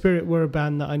yeah, Spirit were a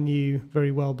band that I knew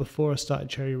very well before I started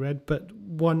Cherry Red, but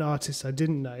one artist I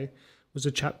didn't know was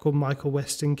a chap called Michael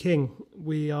Weston King.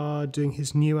 We are doing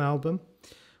his new album,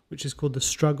 which is called The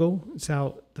Struggle. It's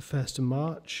out the 1st of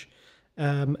March.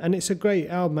 And it's a great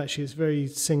album, actually. It's very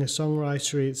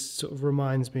singer-songwritery. It sort of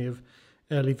reminds me of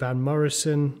early Van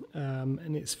Morrison,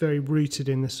 and it's very rooted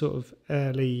in the sort of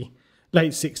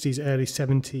late 60s, early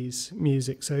 70s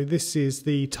music. So this is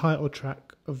the title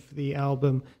track of the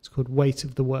album. It's called Weight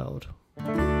of the World.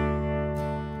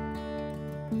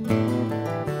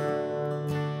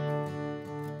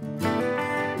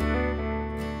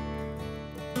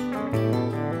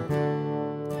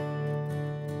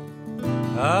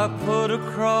 I put a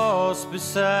cross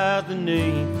beside the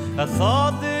name. I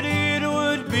thought that it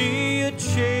would be a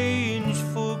change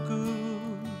for good.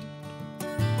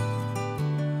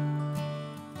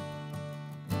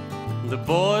 The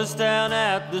boys down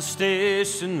at the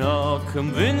station all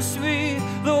convinced me,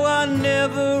 though I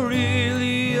never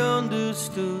really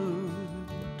understood.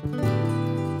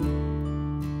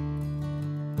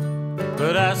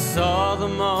 But I saw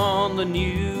them on the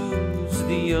news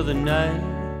the other night,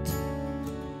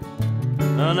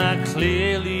 and I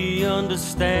clearly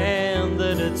understand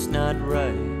that it's not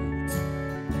right.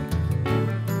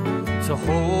 to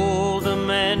hold a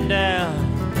man down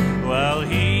while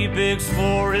he begs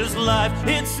for his life.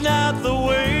 It's not the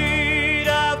weight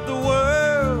of the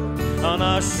world on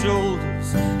our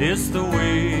shoulders, it's the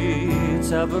weight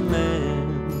of a man.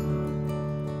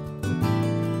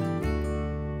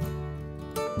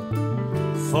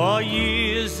 For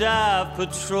years I've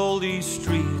patrolled these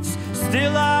streets,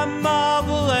 still I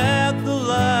marvel at the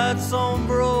lights on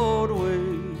Broadway.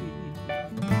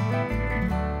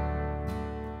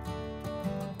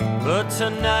 But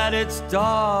tonight it's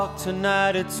dark,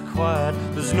 tonight it's quiet,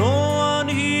 there's no one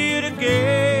here to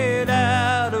get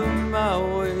out of my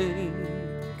way.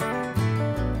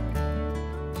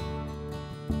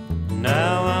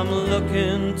 Now I'm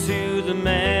looking to the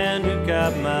man who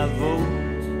got my vote.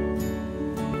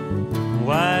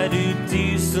 Why do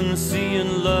decency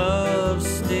and love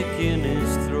stick in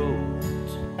his throat?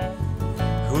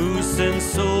 Who sends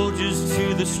soldiers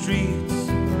to the streets,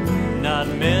 not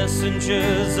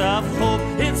messengers of hope?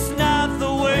 It's not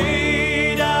the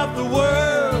weight of the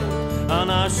world on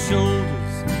our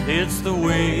shoulders, it's the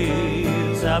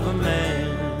weight of a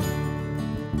man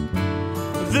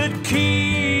that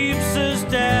keeps us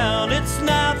down. It's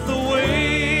not the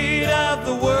weight of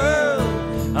the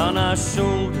world on our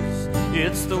shoulders,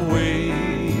 it's the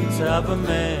weight of a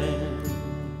man.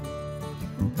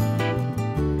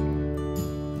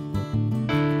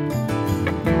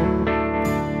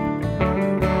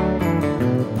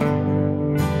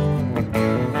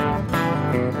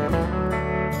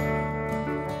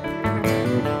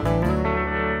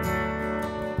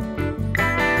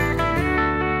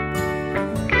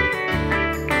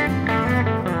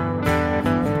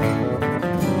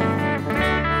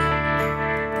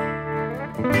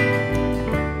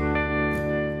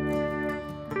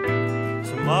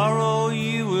 Tomorrow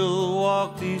you will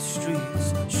walk these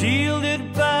streets,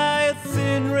 shielded by a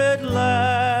thin red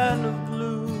line of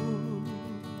blue.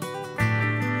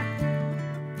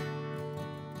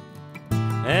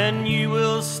 And you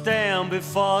will stand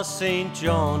before St.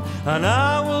 John, and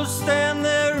I will stand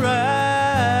there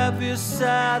right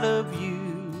beside of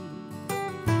you.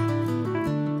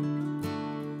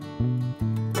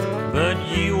 But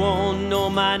you won't know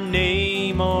my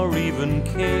name or even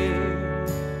care,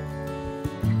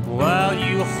 while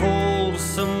you hold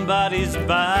somebody's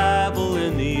Bible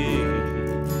in the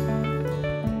air.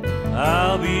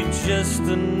 I'll be just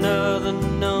another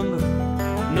number,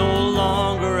 no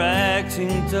longer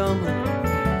acting dumber,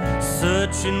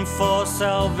 searching for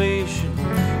salvation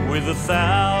with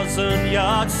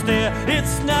 1,000-yard stare.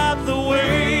 It's not the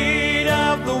weight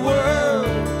of the world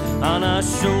on our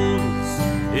shoulders,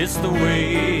 it's the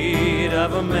weight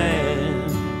of a man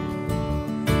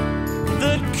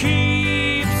that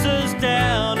keeps us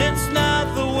down. It's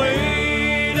not the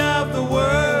weight of the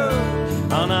world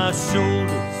on our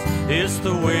shoulders, it's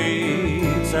the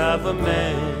weight of a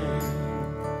man.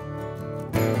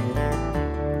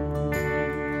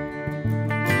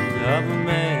 Of a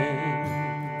man.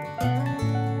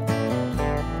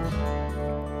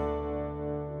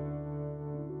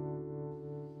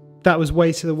 That was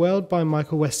Weight of the World by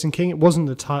Michael Weston King. It wasn't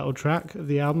the title track of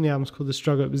the album. The album's called The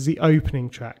Struggle. It was the opening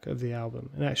track of the album.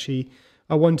 And actually,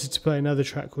 I wanted to play another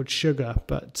track called Sugar,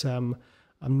 but I'm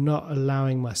not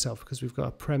allowing myself because we've got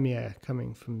a premiere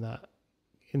coming from that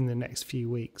in the next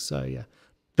few weeks. So, yeah.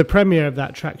 The premiere of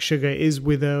that track, Sugar, is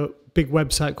with a big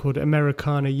website called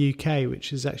Americana UK,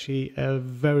 which is actually a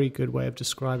very good way of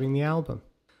describing the album.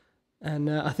 And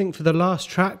I think for the last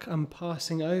track, I'm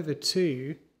passing over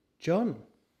to John.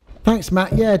 Thanks,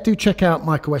 Matt. Yeah, do check out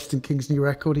Michael Weston King's new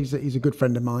record. He's a good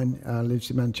friend of mine, lives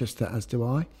in Manchester, as do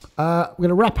I. We're going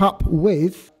to wrap up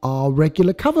with our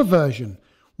regular cover version.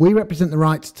 We represent the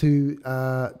rights to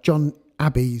John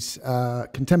Abbey's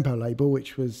Contempo label,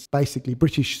 which was basically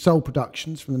British soul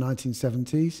productions from the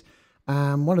 1970s.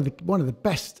 One of the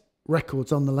best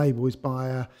records on the label is by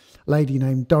a lady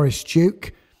named Doris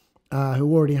Duke,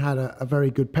 who already had a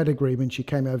very good pedigree when she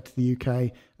came over to the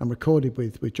UK and recorded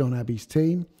with John Abbey's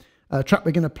team. A track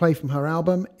we're going to play from her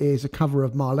album is a cover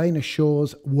of Marlena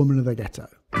Shaw's Woman of the Ghetto.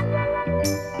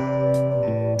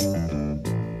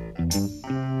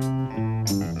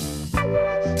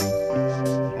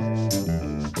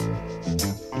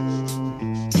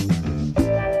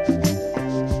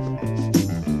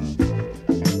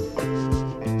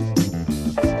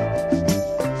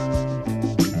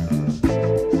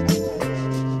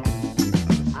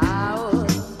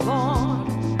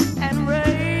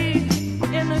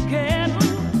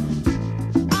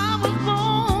 I was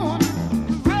born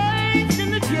and raised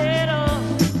in the ghetto.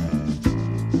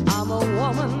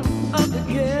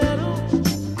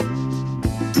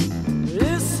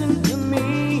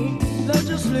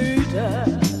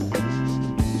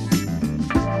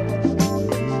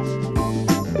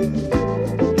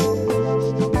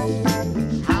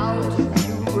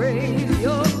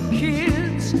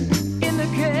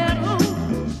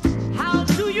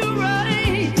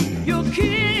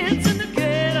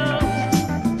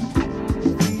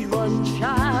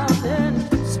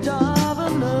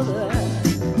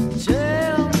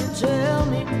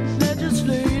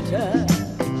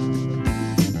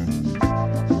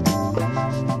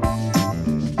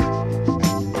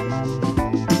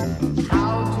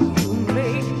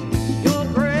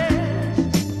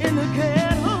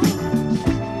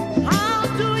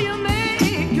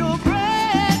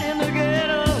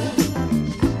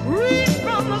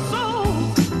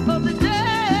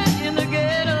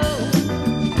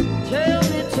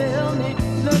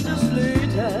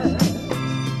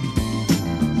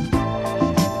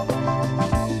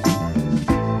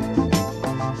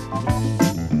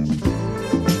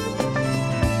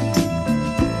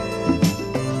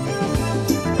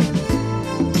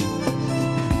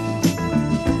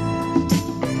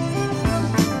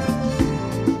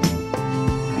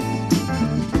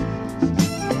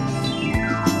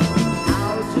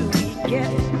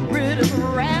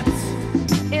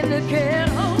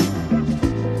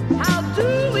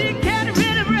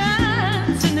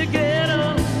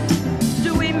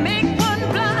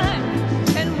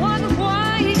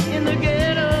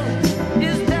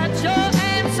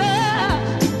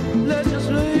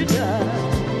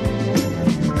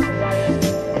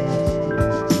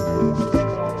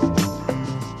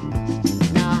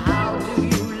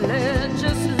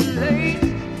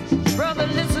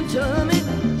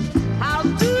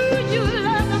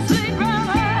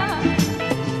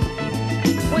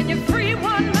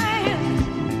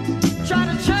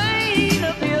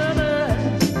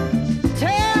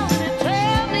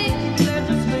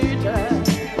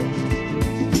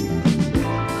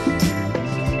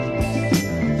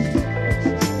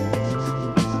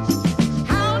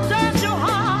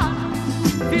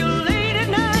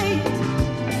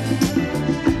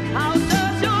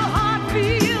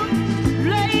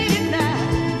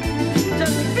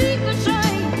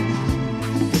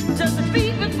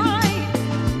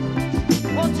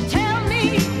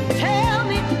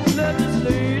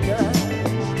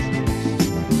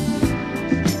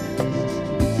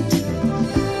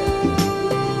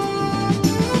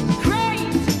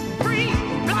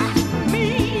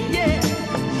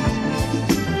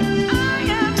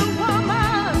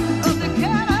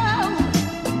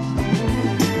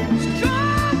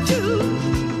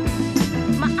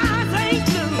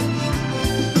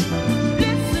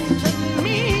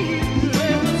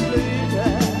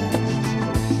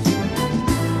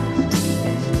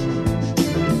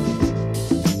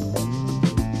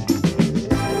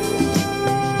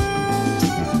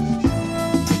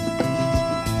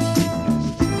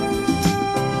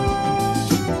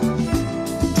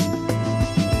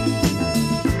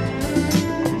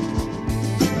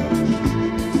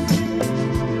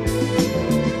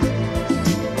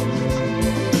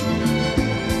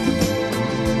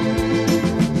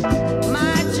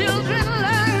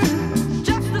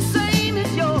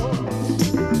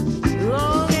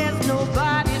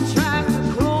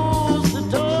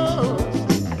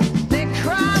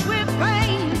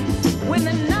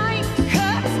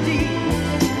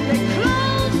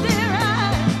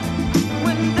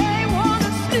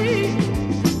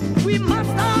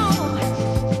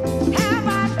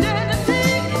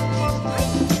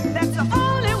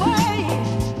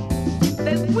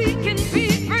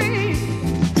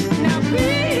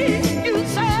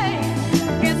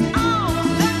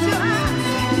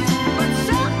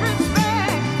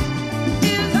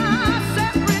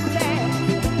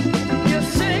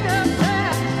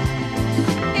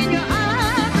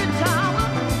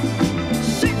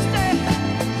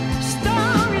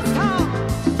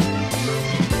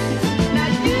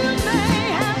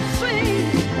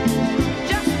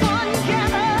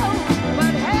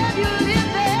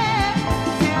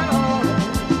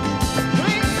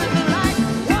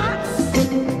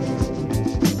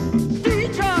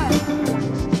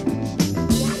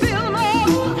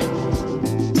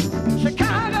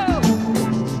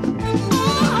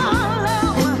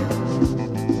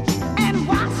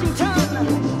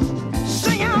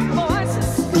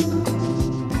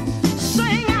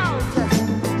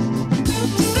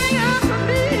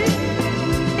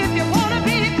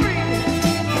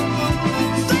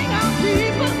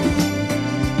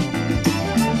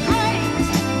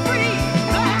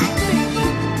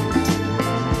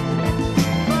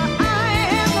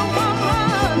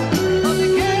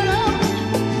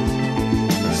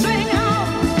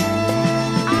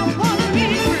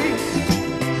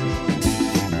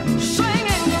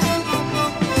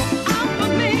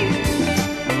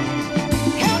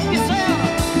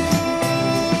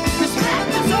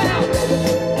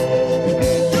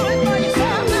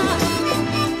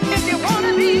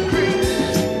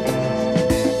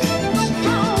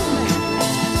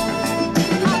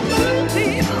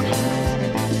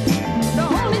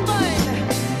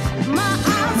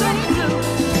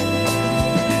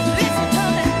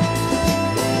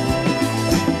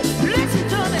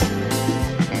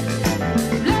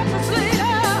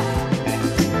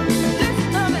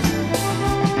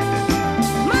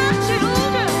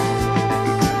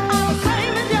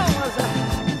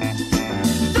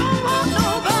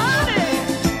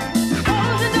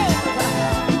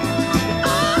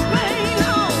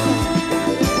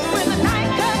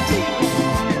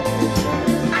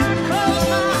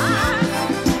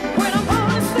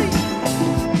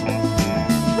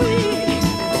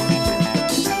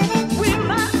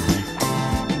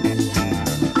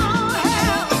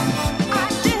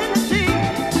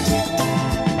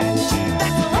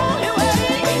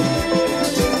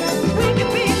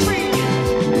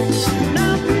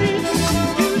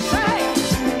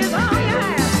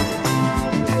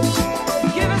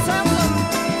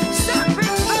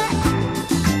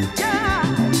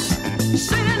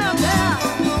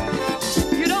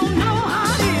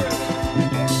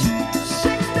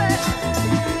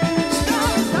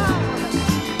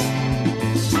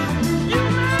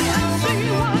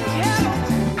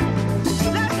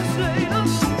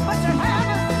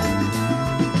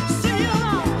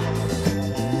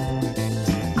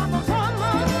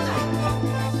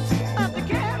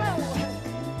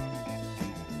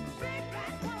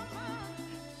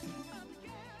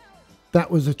 That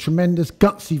was a tremendous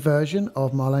gutsy version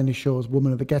of Marlena Shaw's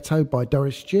Woman of the Ghetto by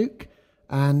Doris Duke.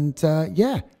 And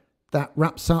that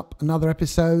wraps up another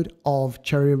episode of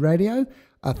Cherry Radio.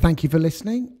 Thank you for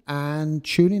listening and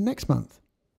tune in next month.